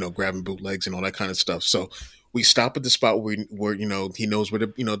loved, like, you know, grabbing bootlegs and all that kind of stuff. So we stop at the spot where you know, he knows where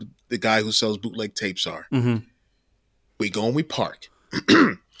the guy who sells bootleg tapes are. Mm-hmm. We go and we park.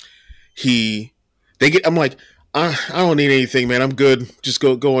 I'm like, I don't need anything, man. I'm good. Just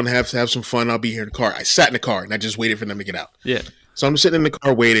go and have some fun. I'll be here in the car. I sat in the car and I just waited for them to get out. Yeah. So I'm sitting in the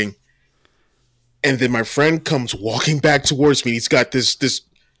car waiting, and then my friend comes walking back towards me. He's got this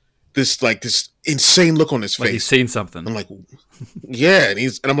insane look on his face. Like he's seen something. I'm like, yeah,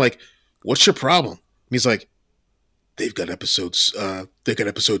 and I'm like, what's your problem? And he's like, they've got episode 2.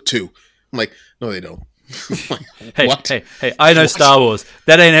 I'm like, no, they don't. Like, hey, what? hey, I know Star Wars.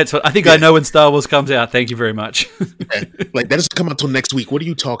 That ain't it. I think I know when Star Wars comes out. Thank you very much. Yeah. Like, that doesn't come out until next week. What are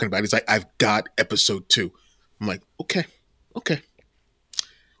you talking about? He's like, I've got episode 2. I'm like, okay.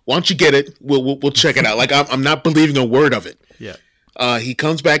 Why don't you get it? We'll check it out. Like, I'm not believing a word of it. Yeah. He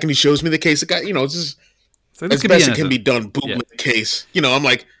comes back and he shows me the case. The guy, it's just So as best it can be done. Bootleg case. I'm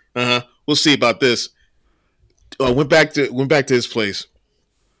like, we'll see about this. Went back to his place.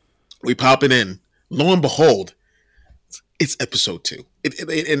 We pop it in. Lo and behold, it's episode 2.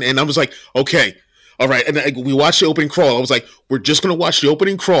 And I was like, okay, all right. And we watched the opening crawl. I was like, we're just gonna watch the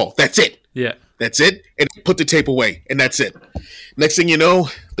opening crawl. That's it. Yeah. That's it. And put the tape away. And that's it. Next thing you know,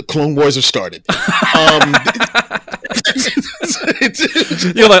 the Clone Wars have started.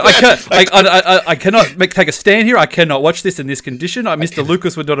 You're like, I cannot take a stand here. I cannot watch this in this condition. Mr.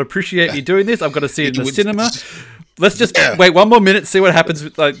 Lucas would not appreciate me doing this. I've got to see it in the cinema. Let's just wait 1 more minute, see what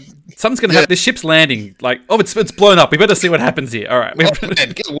happens. Like, something's going to happen. This ship's landing. Like, it's blown up. We better see what happens here. All right. We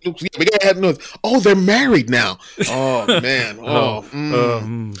gotta have no. Oh, they're married now. Oh man.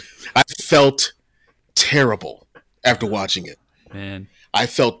 I felt terrible after watching it. Man, I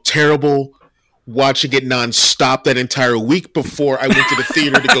felt terrible watching it nonstop that entire week before I went to the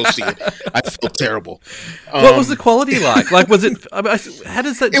theater to go see it. I felt terrible. What was the quality like? Like, was it? How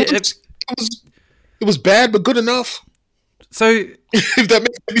does that? It was bad, but good enough. So, if that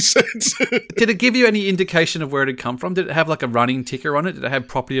makes any sense. Did it give you any indication of where it had come from? Did it have like a running ticker on it? Did it have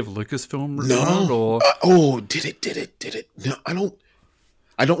property of Lucasfilm on it? Or did it? No,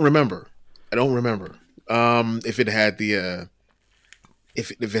 I don't remember. If it had the if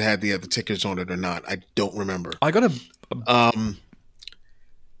it had the tickers on it or not. I don't remember.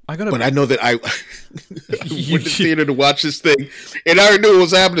 But I know that I went to the theater to watch this thing, and I already knew what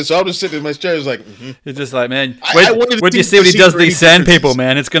was happening. So I was just sitting in my chair, like, You're just like, man, when do you see what he does to these sand people,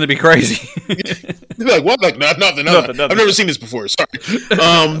 man? It's going to be crazy. They're like, what? Like, nothing. I've never seen this before. Sorry.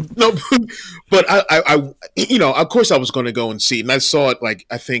 No, but I of course I was going to go and see it, and I saw it. Like,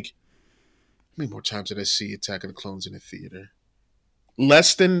 I think, how many more times did I see Attack of the Clones in the theater?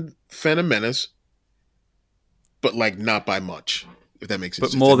 Less than Phantom Menace, but like not by much. If that makes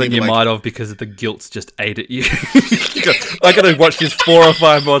sense. But more than you might have, because the guilt's just ate at you. I got to watch this 4 or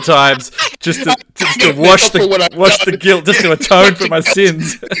 5 more times just to wash the guilt, just to atone for my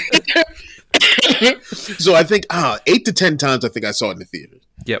sins. So I think 8 to 10 times I think I saw it in the theater.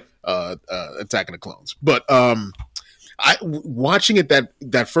 Yep. Attack of the Clones. But watching it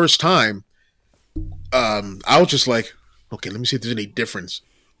that first time, I was just like, okay, let me see if there's any difference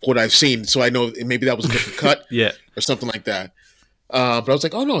what I've seen, so I know maybe that was a different cut, or something like that. But I was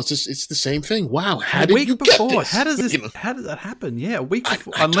like, oh no, it's the same thing. Wow, how did you get this? How does that happen? Yeah, a week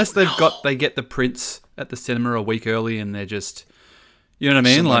before, unless they get the prints at the cinema a week early, and they're just, you know what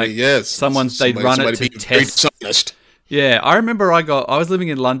I mean? They'd run it to test. Yeah, I remember I was living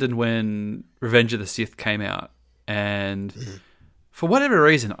in London when Revenge of the Sith came out, and for whatever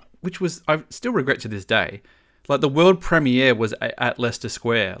reason, which was I still regret to this day, like the world premiere was at Leicester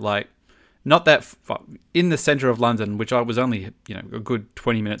Square, like. Not that in the centre of London, which I was only, a good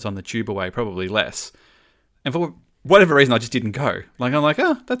 20 minutes on the tube away, probably less. And for whatever reason, I just didn't go. Like, I'm like,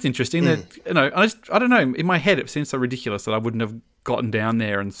 oh, that's interesting. I don't know. In my head, it seems so ridiculous that I wouldn't have gotten down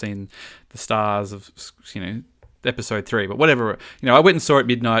there and seen the stars of, episode 3. But whatever, I went and saw it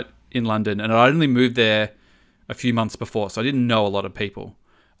midnight in London, and I only moved there a few months before, so I didn't know a lot of people.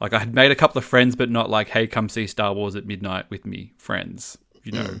 Like, I had made a couple of friends, but not like, hey, come see Star Wars at midnight with me, friends,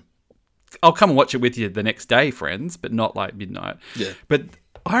 I'll come and watch it with you the next day, friends, but not like midnight. Yeah. But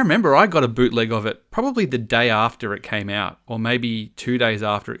I remember I got a bootleg of it probably the day after it came out, or maybe 2 days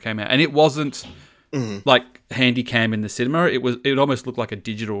after it came out, and it wasn't like handy cam in the cinema. It almost looked like a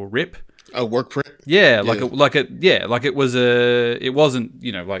digital rip. A work print. Yeah, it wasn't like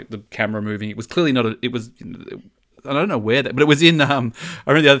the camera moving. It was clearly not. It was. I don't know where that, but it was in. I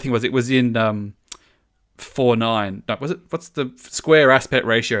remember the other thing was it was in. 4:9. No, was it? What's the square aspect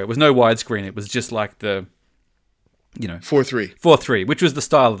ratio? It was no widescreen. It was just like the, 4:3. 4:3, which was the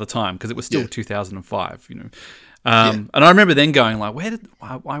style of the time because it was still 2005. And I remember then going like,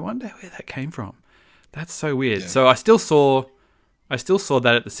 I wonder where that came from. That's so weird. Yeah. So I still saw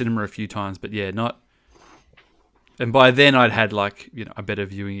that at the cinema a few times, but not. And by then I'd had a better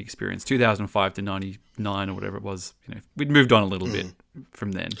viewing experience. 2005 to 99 or whatever it was. We'd moved on a little bit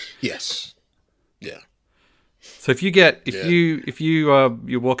from then. Yes. Yeah. So if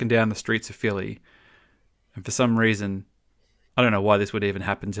you're walking down the streets of Philly, and for some reason, I don't know why this would even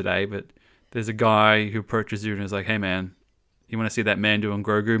happen today, but there's a guy who approaches you and is like, "Hey man, you want to see that Mando and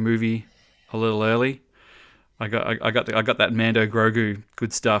Grogu movie a little early? I got that Mando Grogu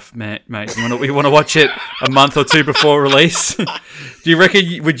good stuff, mate. You want to watch it a month or two before release? Do you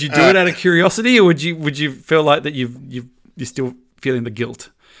reckon would you do it out of curiosity, or would you feel like that you're still feeling the guilt?"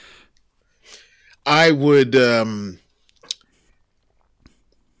 I would.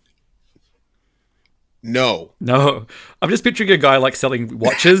 No. I'm just picturing a guy selling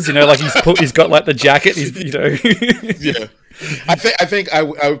watches. Like he's got the jacket. Yeah. I think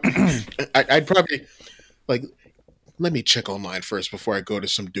I'd probably let me check online first before I go to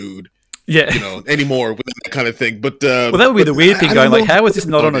some dude. Yeah. Anymore with that kind of thing. But that would be the weird thing. Going how is this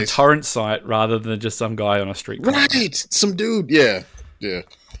not on a torrent site rather than just some guy on a street corner? Right, some dude. Yeah.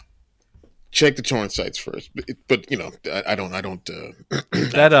 Check the torrent sites first, but I don't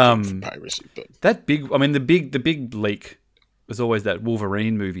that piracy. But that big, the big leak was always that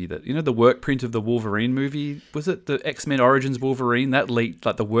Wolverine movie. That the work print of the Wolverine movie, was it the X-Men Origins Wolverine that leaked?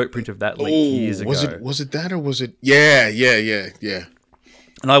 The work print of that leaked years ago. Was it that or was it? Yeah.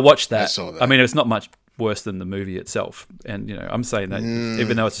 And I watched that. I saw that. It's not much worse than the movie itself, and I'm saying that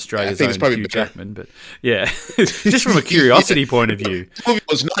even though it's Australia's own Hugh Jackman, but yeah, just from a curiosity point of view, the movie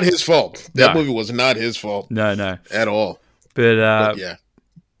was not his fault. That movie was not his fault. No, at all. But yeah,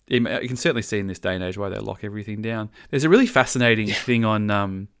 you can certainly see in this day and age why they lock everything down. There's a really fascinating thing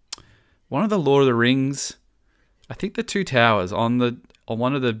on one of the Lord of the Rings. I think the Two Towers on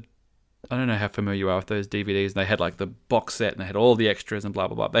one of the. I don't know how familiar you are with those DVDs. They had the box set and they had all the extras and blah,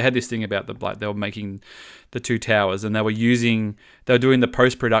 blah, blah. They had this thing about they were making the Two Towers and they were doing the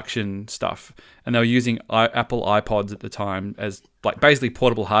post-production stuff and they were using Apple iPods at the time as basically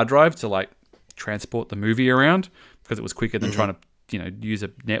portable hard drives to transport the movie around because it was quicker than trying to, use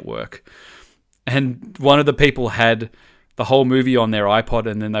a network. And one of the people had the whole movie on their iPod,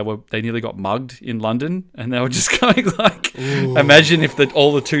 and then they nearly got mugged in London, and they were just going imagine if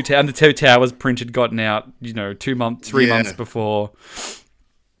all the Two Towers print had gotten out, 3 months before,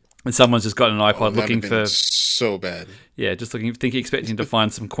 and someone's just got an iPod looking for so bad. Yeah, just expecting to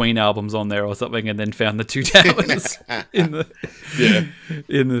find some Queen albums on there or something, and then found the Two Towers in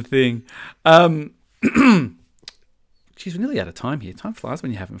the thing. Geez, we're nearly out of time here. Time flies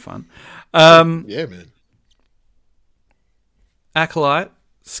when you're having fun. Yeah, man. Acolyte,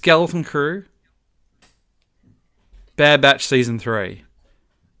 Skeleton Crew, Bad Batch Season 3.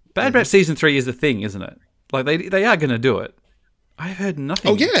 Bad Batch Season 3 is the thing, isn't it? They are going to do it. I've heard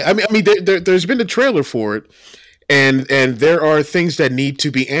nothing. Oh, yeah. There's been a trailer for it, and there are things that need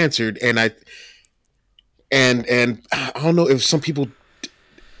to be answered, and I don't know if some people...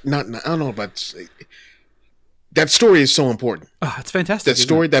 I don't know about... That story is so important. Oh, it's fantastic.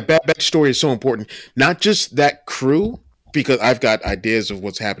 That Bad Batch story is so important. Not just that crew... because I've got ideas of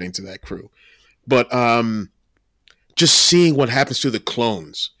what's happening to that crew. But just seeing what happens to the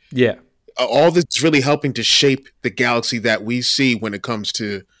clones. Yeah. All that's really helping to shape the galaxy that we see when it comes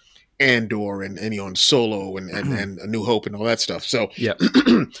to Andor and Solo and A New Hope and all that stuff. So yeah.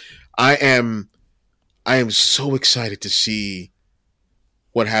 I am so excited to see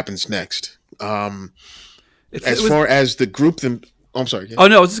what happens next. Far as the group I'm sorry. Yeah. Oh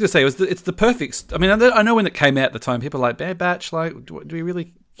no, I was just gonna say it's the perfect. I know when it came out at the time, people were like Bad Batch. Do we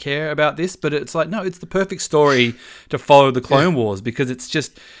really care about this? But it's no, it's the perfect story to follow the Clone Wars because it's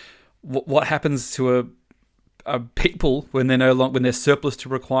just what happens to a people when when they're surplus to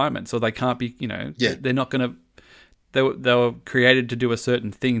requirements, or they can't be. They're not gonna. They were created to do a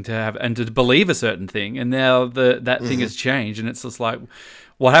certain thing to have and to believe a certain thing, and now that thing has changed, and it's just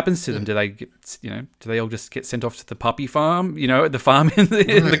what happens to them? Do they get, do they all just get sent off to the puppy farm? The farm in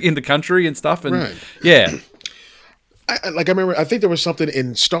the country and stuff. And yeah, I remember. I think there was something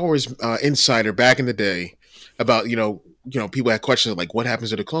in Star Wars Insider back in the day about people had questions what happens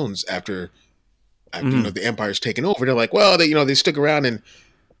to the clones after the Empire's taken over. They're like, well, they stick around and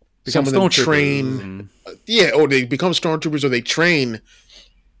some of them train, or they become stormtroopers, or they train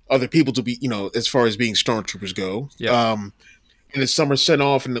other people to be, as far as being stormtroopers go. Yeah. And some are sent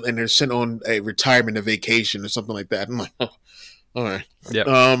off and they're sent on a retirement, a vacation or something like that. I'm like, oh, all right.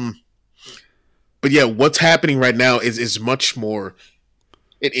 Yeah. But yeah, what's happening right now is much more,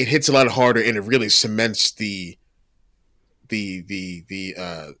 it hits a lot harder, and it really cements the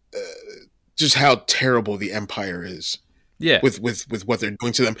just how terrible the Empire is. Yeah. with what they're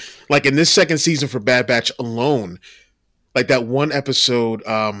doing to them. Like in this second season for Bad Batch alone, like that one episode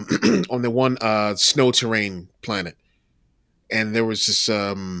on the one snow terrain planet, and there was this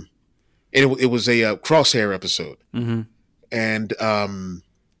it was a crosshair episode, and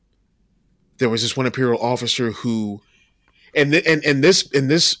there was this one Imperial officer who, and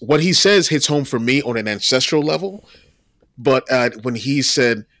this what he says hits home for me on an ancestral level, but when he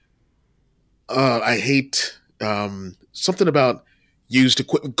said, I hate something about used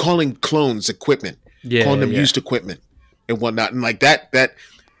equipment, calling clones equipment, calling them used equipment and whatnot, and like that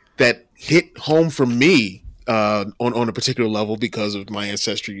hit home for me on a particular level because of my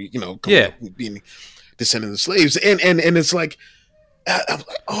ancestry, being descendant of slaves, and it's like, I'm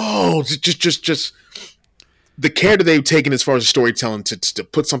like, oh, just the care that they've taken as far as storytelling to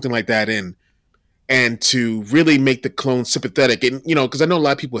put something like that in, and to really make the clones sympathetic, and because I know a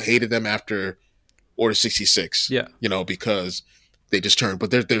lot of people hated them after Order 66, because they just turned,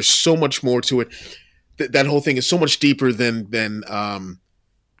 but there's so much more to it. That whole thing is so much deeper than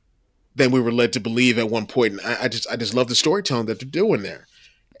we were led to believe at one point, and I just love the storytelling that they're doing there,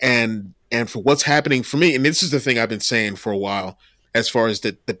 and for what's happening for me, and this is the thing I've been saying for a while as far as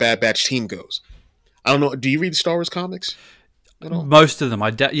the Bad Batch team goes. I don't know. Do you read the Star Wars comics at all? Most of them,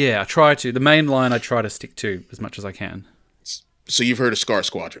 I try to. The main line I try to stick to as much as I can. So you've heard of Scar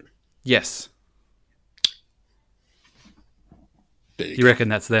Squadron? Yes. You reckon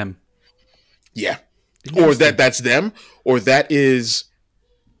that's them? Yeah. Or that's them, or that is,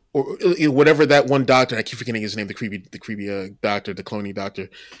 or whatever that one doctor, I keep forgetting his name, the creepy doctor, the cloning doctor.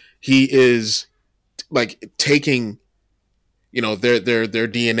 He is like taking, their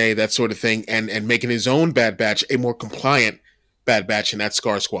DNA, that sort of thing, and making his own Bad Batch a more compliant Bad Batch, and that's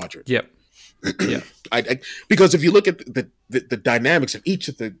Scar Squadron. Yep. Yeah. Because if you look at the dynamics of each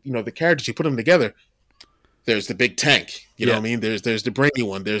of the the characters, you put them together. There's the big tank, you know what I mean. There's the brainy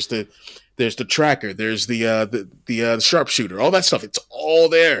one. There's the tracker. There's the sharpshooter. All that stuff. It's all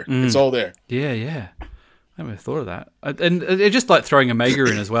there. It's all there. Yeah. I never thought of that. And it's just like throwing Omega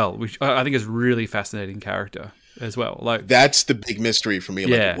in as well, which I think is a really fascinating character as well. Like that's the big mystery for me.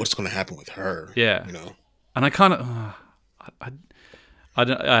 Like, what's going to happen with her? Yeah. And I kind of, I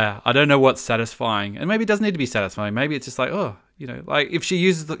don't know what's satisfying, and maybe it doesn't need to be satisfying. Maybe it's just like, like if she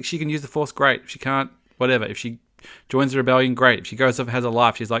can use the Force, great. If she can't, whatever. If she joins the rebellion, great. If she goes off and has a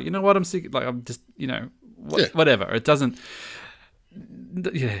life, she's like, you know what, I'm sick. Like I'm just, whatever. It doesn't.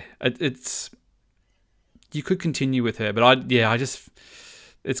 Yeah, it's. You could continue with her, but I just.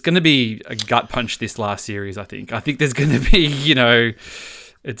 It's going to be a gut punch this last series. I think there's going to be,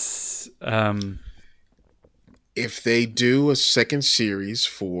 it's. If they do a second series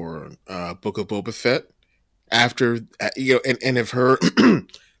for Book of Boba Fett, after and if her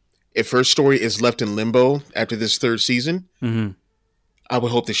if her story is left in limbo after this third season, I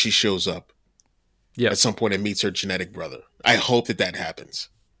would hope that she shows up at some point and meets her genetic brother. I hope that happens.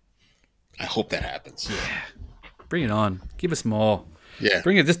 I hope that happens. Yeah, bring it on. Give us more. Yeah,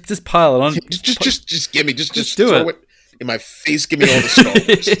 bring it. Just pile it on. Just give me. Just throw it in my face. Give me all the Star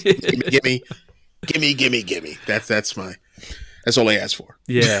Wars. Gimme. That's all I ask for.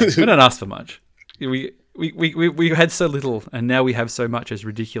 Yeah, we don't ask for much. We had so little, and now we have so much. It's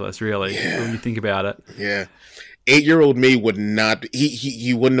ridiculous, really, when you think about it. Yeah, 8-year-old me would not.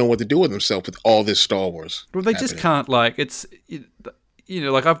 He wouldn't know what to do with himself with all this Star Wars. Well, they just can't. Like it's,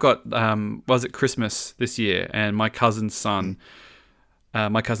 like I've got. Was it Christmas this year? And my cousin's son.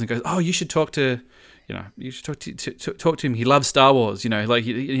 My cousin goes, "Oh, you should talk to." You should talk to him. He loves Star Wars. Like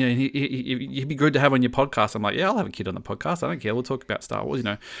he'd be good to have on your podcast. I'm like, yeah, I'll have a kid on the podcast. I don't care. We'll talk about Star Wars.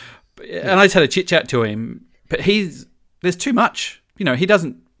 And I just had a chit chat to him, but there's too much. He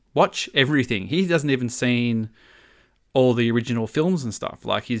doesn't watch everything. He doesn't even seen all the original films and stuff.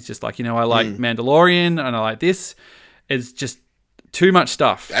 Like he's just like, I like Mandalorian and I like this. It's just too much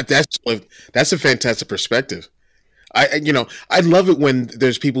stuff. That's a fantastic perspective. I love it when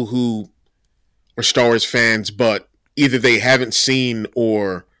there's people who are Star Wars fans, but either they haven't seen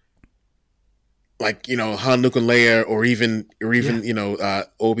or like, Han, Luke, and Leia, or even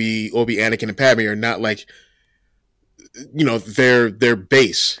Obi, Anakin, and Padme are not like, their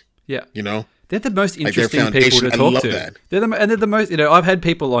base. Yeah. They're the most interesting people to talk to. That. They're the most, I've had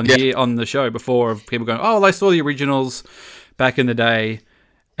people on here on the show before of people going, oh, well, I saw the originals back in the day.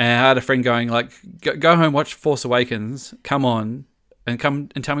 And I had a friend going like, go home, watch Force Awakens, come on and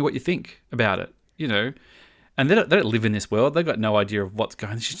tell me what you think about it. And they don't live in this world. They've got no idea of what's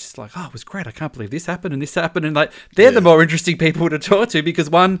going on. She's just like, oh, it was great. I can't believe this happened and this happened. And like, they're the more interesting people to talk to because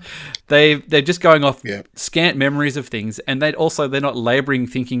one, they're just going off scant memories of things. And they're not laboring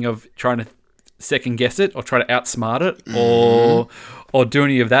thinking of trying to second guess it or try to outsmart it or do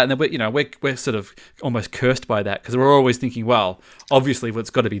any of that. And then we're sort of almost cursed by that because we're always thinking, well, obviously it's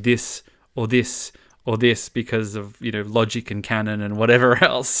got to be this or this or this because of, logic and canon and whatever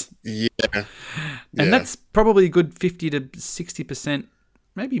else. Yeah. And that's probably a good 50 to 60%,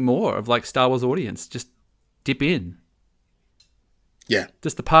 maybe more, of like Star Wars audience just dip in. Yeah.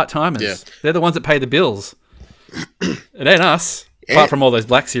 Just the part-timers. Yeah. They're the ones that pay the bills. It ain't us. Apart from all those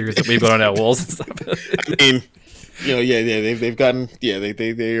Black Series that we've got on our walls and stuff. I mean, they've gotten, they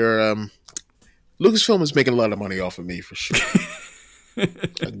are, Lucasfilm is making a lot of money off of me for sure.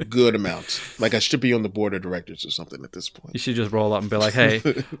 A good amount. Like I should be on the board of directors or something at this point. You should just roll up and be like, hey,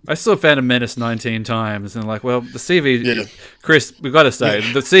 I saw Phantom Menace 19 times. And like, well, the CV, Chris, we've got to say,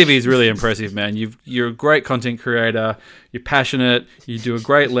 the CV is really impressive, man. You're a great content creator. You're passionate. You do a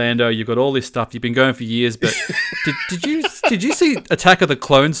great Lando. You've got all this stuff. You've been going for years. But did you see Attack of the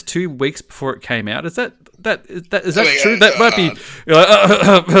Clones 2 weeks before it came out? Is that true? That might be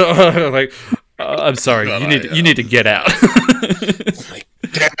like, I'm sorry. You need to get out. Like,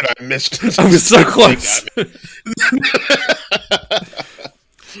 damn it, I missed it. I was so close.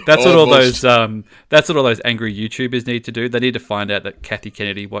 That's what all those angry YouTubers need to do. They need to find out that Kathy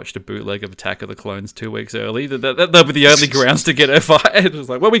Kennedy watched a bootleg of Attack of the Clones 2 weeks early. That'll be the only grounds to get her fired. It was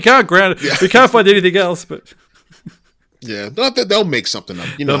like, well, we can't find anything else. But yeah, they'll make something up.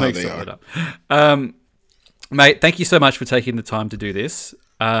 You know how they are. Up. Mate, thank you so much for taking the time to do this.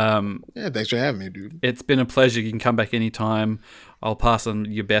 Thanks for having me, dude. It's been a pleasure. You can come back anytime. I'll pass on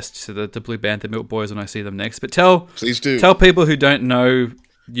your best to the Blue Bantha Milk Boys when I see them next. But please do tell people who don't know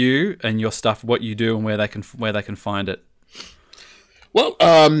you and your stuff what you do and where they can find it. Well,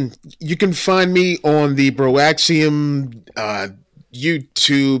 you can find me on the Broaxium,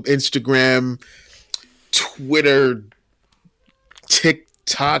 YouTube, Instagram, Twitter,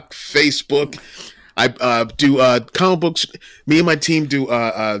 TikTok, Facebook. I do comic books. Me and my team do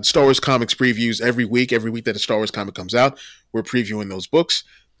Star Wars comics previews every week. Every week that a Star Wars comic comes out, we're previewing those books.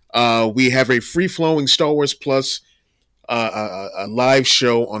 We have a free-flowing Star Wars Plus a live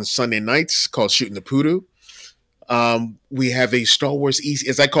show on Sunday nights called Shooting the Poodoo. We have a Star Wars Easy,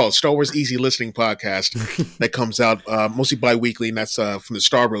 as I call it, Star Wars Easy Listening podcast that comes out mostly bi-weekly, and that's from the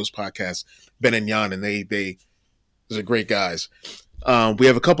Star Bros podcast, Ben and Jan, and those are great guys. We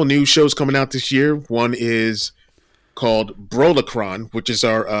have a couple new shows coming out this year. One is called Broaxium, which is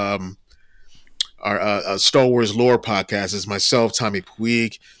our Star Wars lore podcast. It's myself, Tommy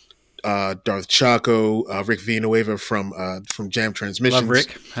Puig, Darth Chaco, Rick Villanueva from Jam Transmissions. Love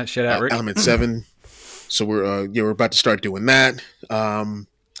Rick. Shout out Rick. Element 7. So we're about to start doing that.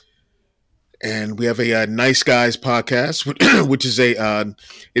 And we have a Nice Guys podcast, which is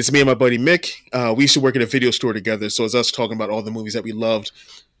it's me and my buddy Mick. We used to work at a video store together, so it's us talking about all the movies that we loved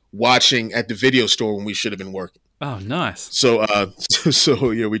watching at the video store when we should have been working. Oh, nice. So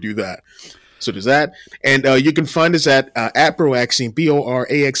yeah, we do that. So there's that, and you can find us at Broaxium,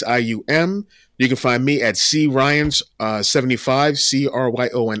 Boraxium. You can find me at C Ryons 75,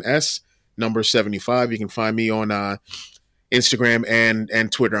 CRYONS number 75. You can find me on Instagram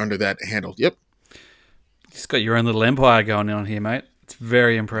and Twitter under that handle. Yep. You've got your own little empire going on here, mate. It's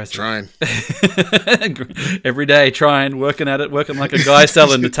very impressive. Trying. Every day, working at it, working like a guy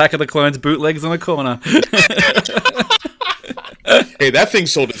selling Attack of the Clones bootlegs on the corner. Hey, that thing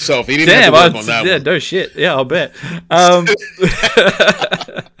sold itself. He didn't have to work on that one. No shit. Yeah, I'll bet. Well,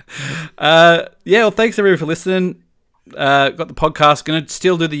 thanks everyone for listening. Got the podcast. Going to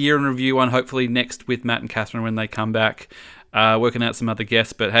still do the year in review one, hopefully next with Matt and Catherine when they come back. Working out some other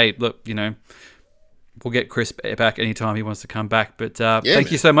guests, but hey, look, we'll get Chris back anytime he wants to come back. But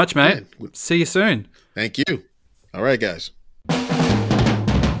thank you so much, mate. Yeah. See you soon. Thank you. All right, guys.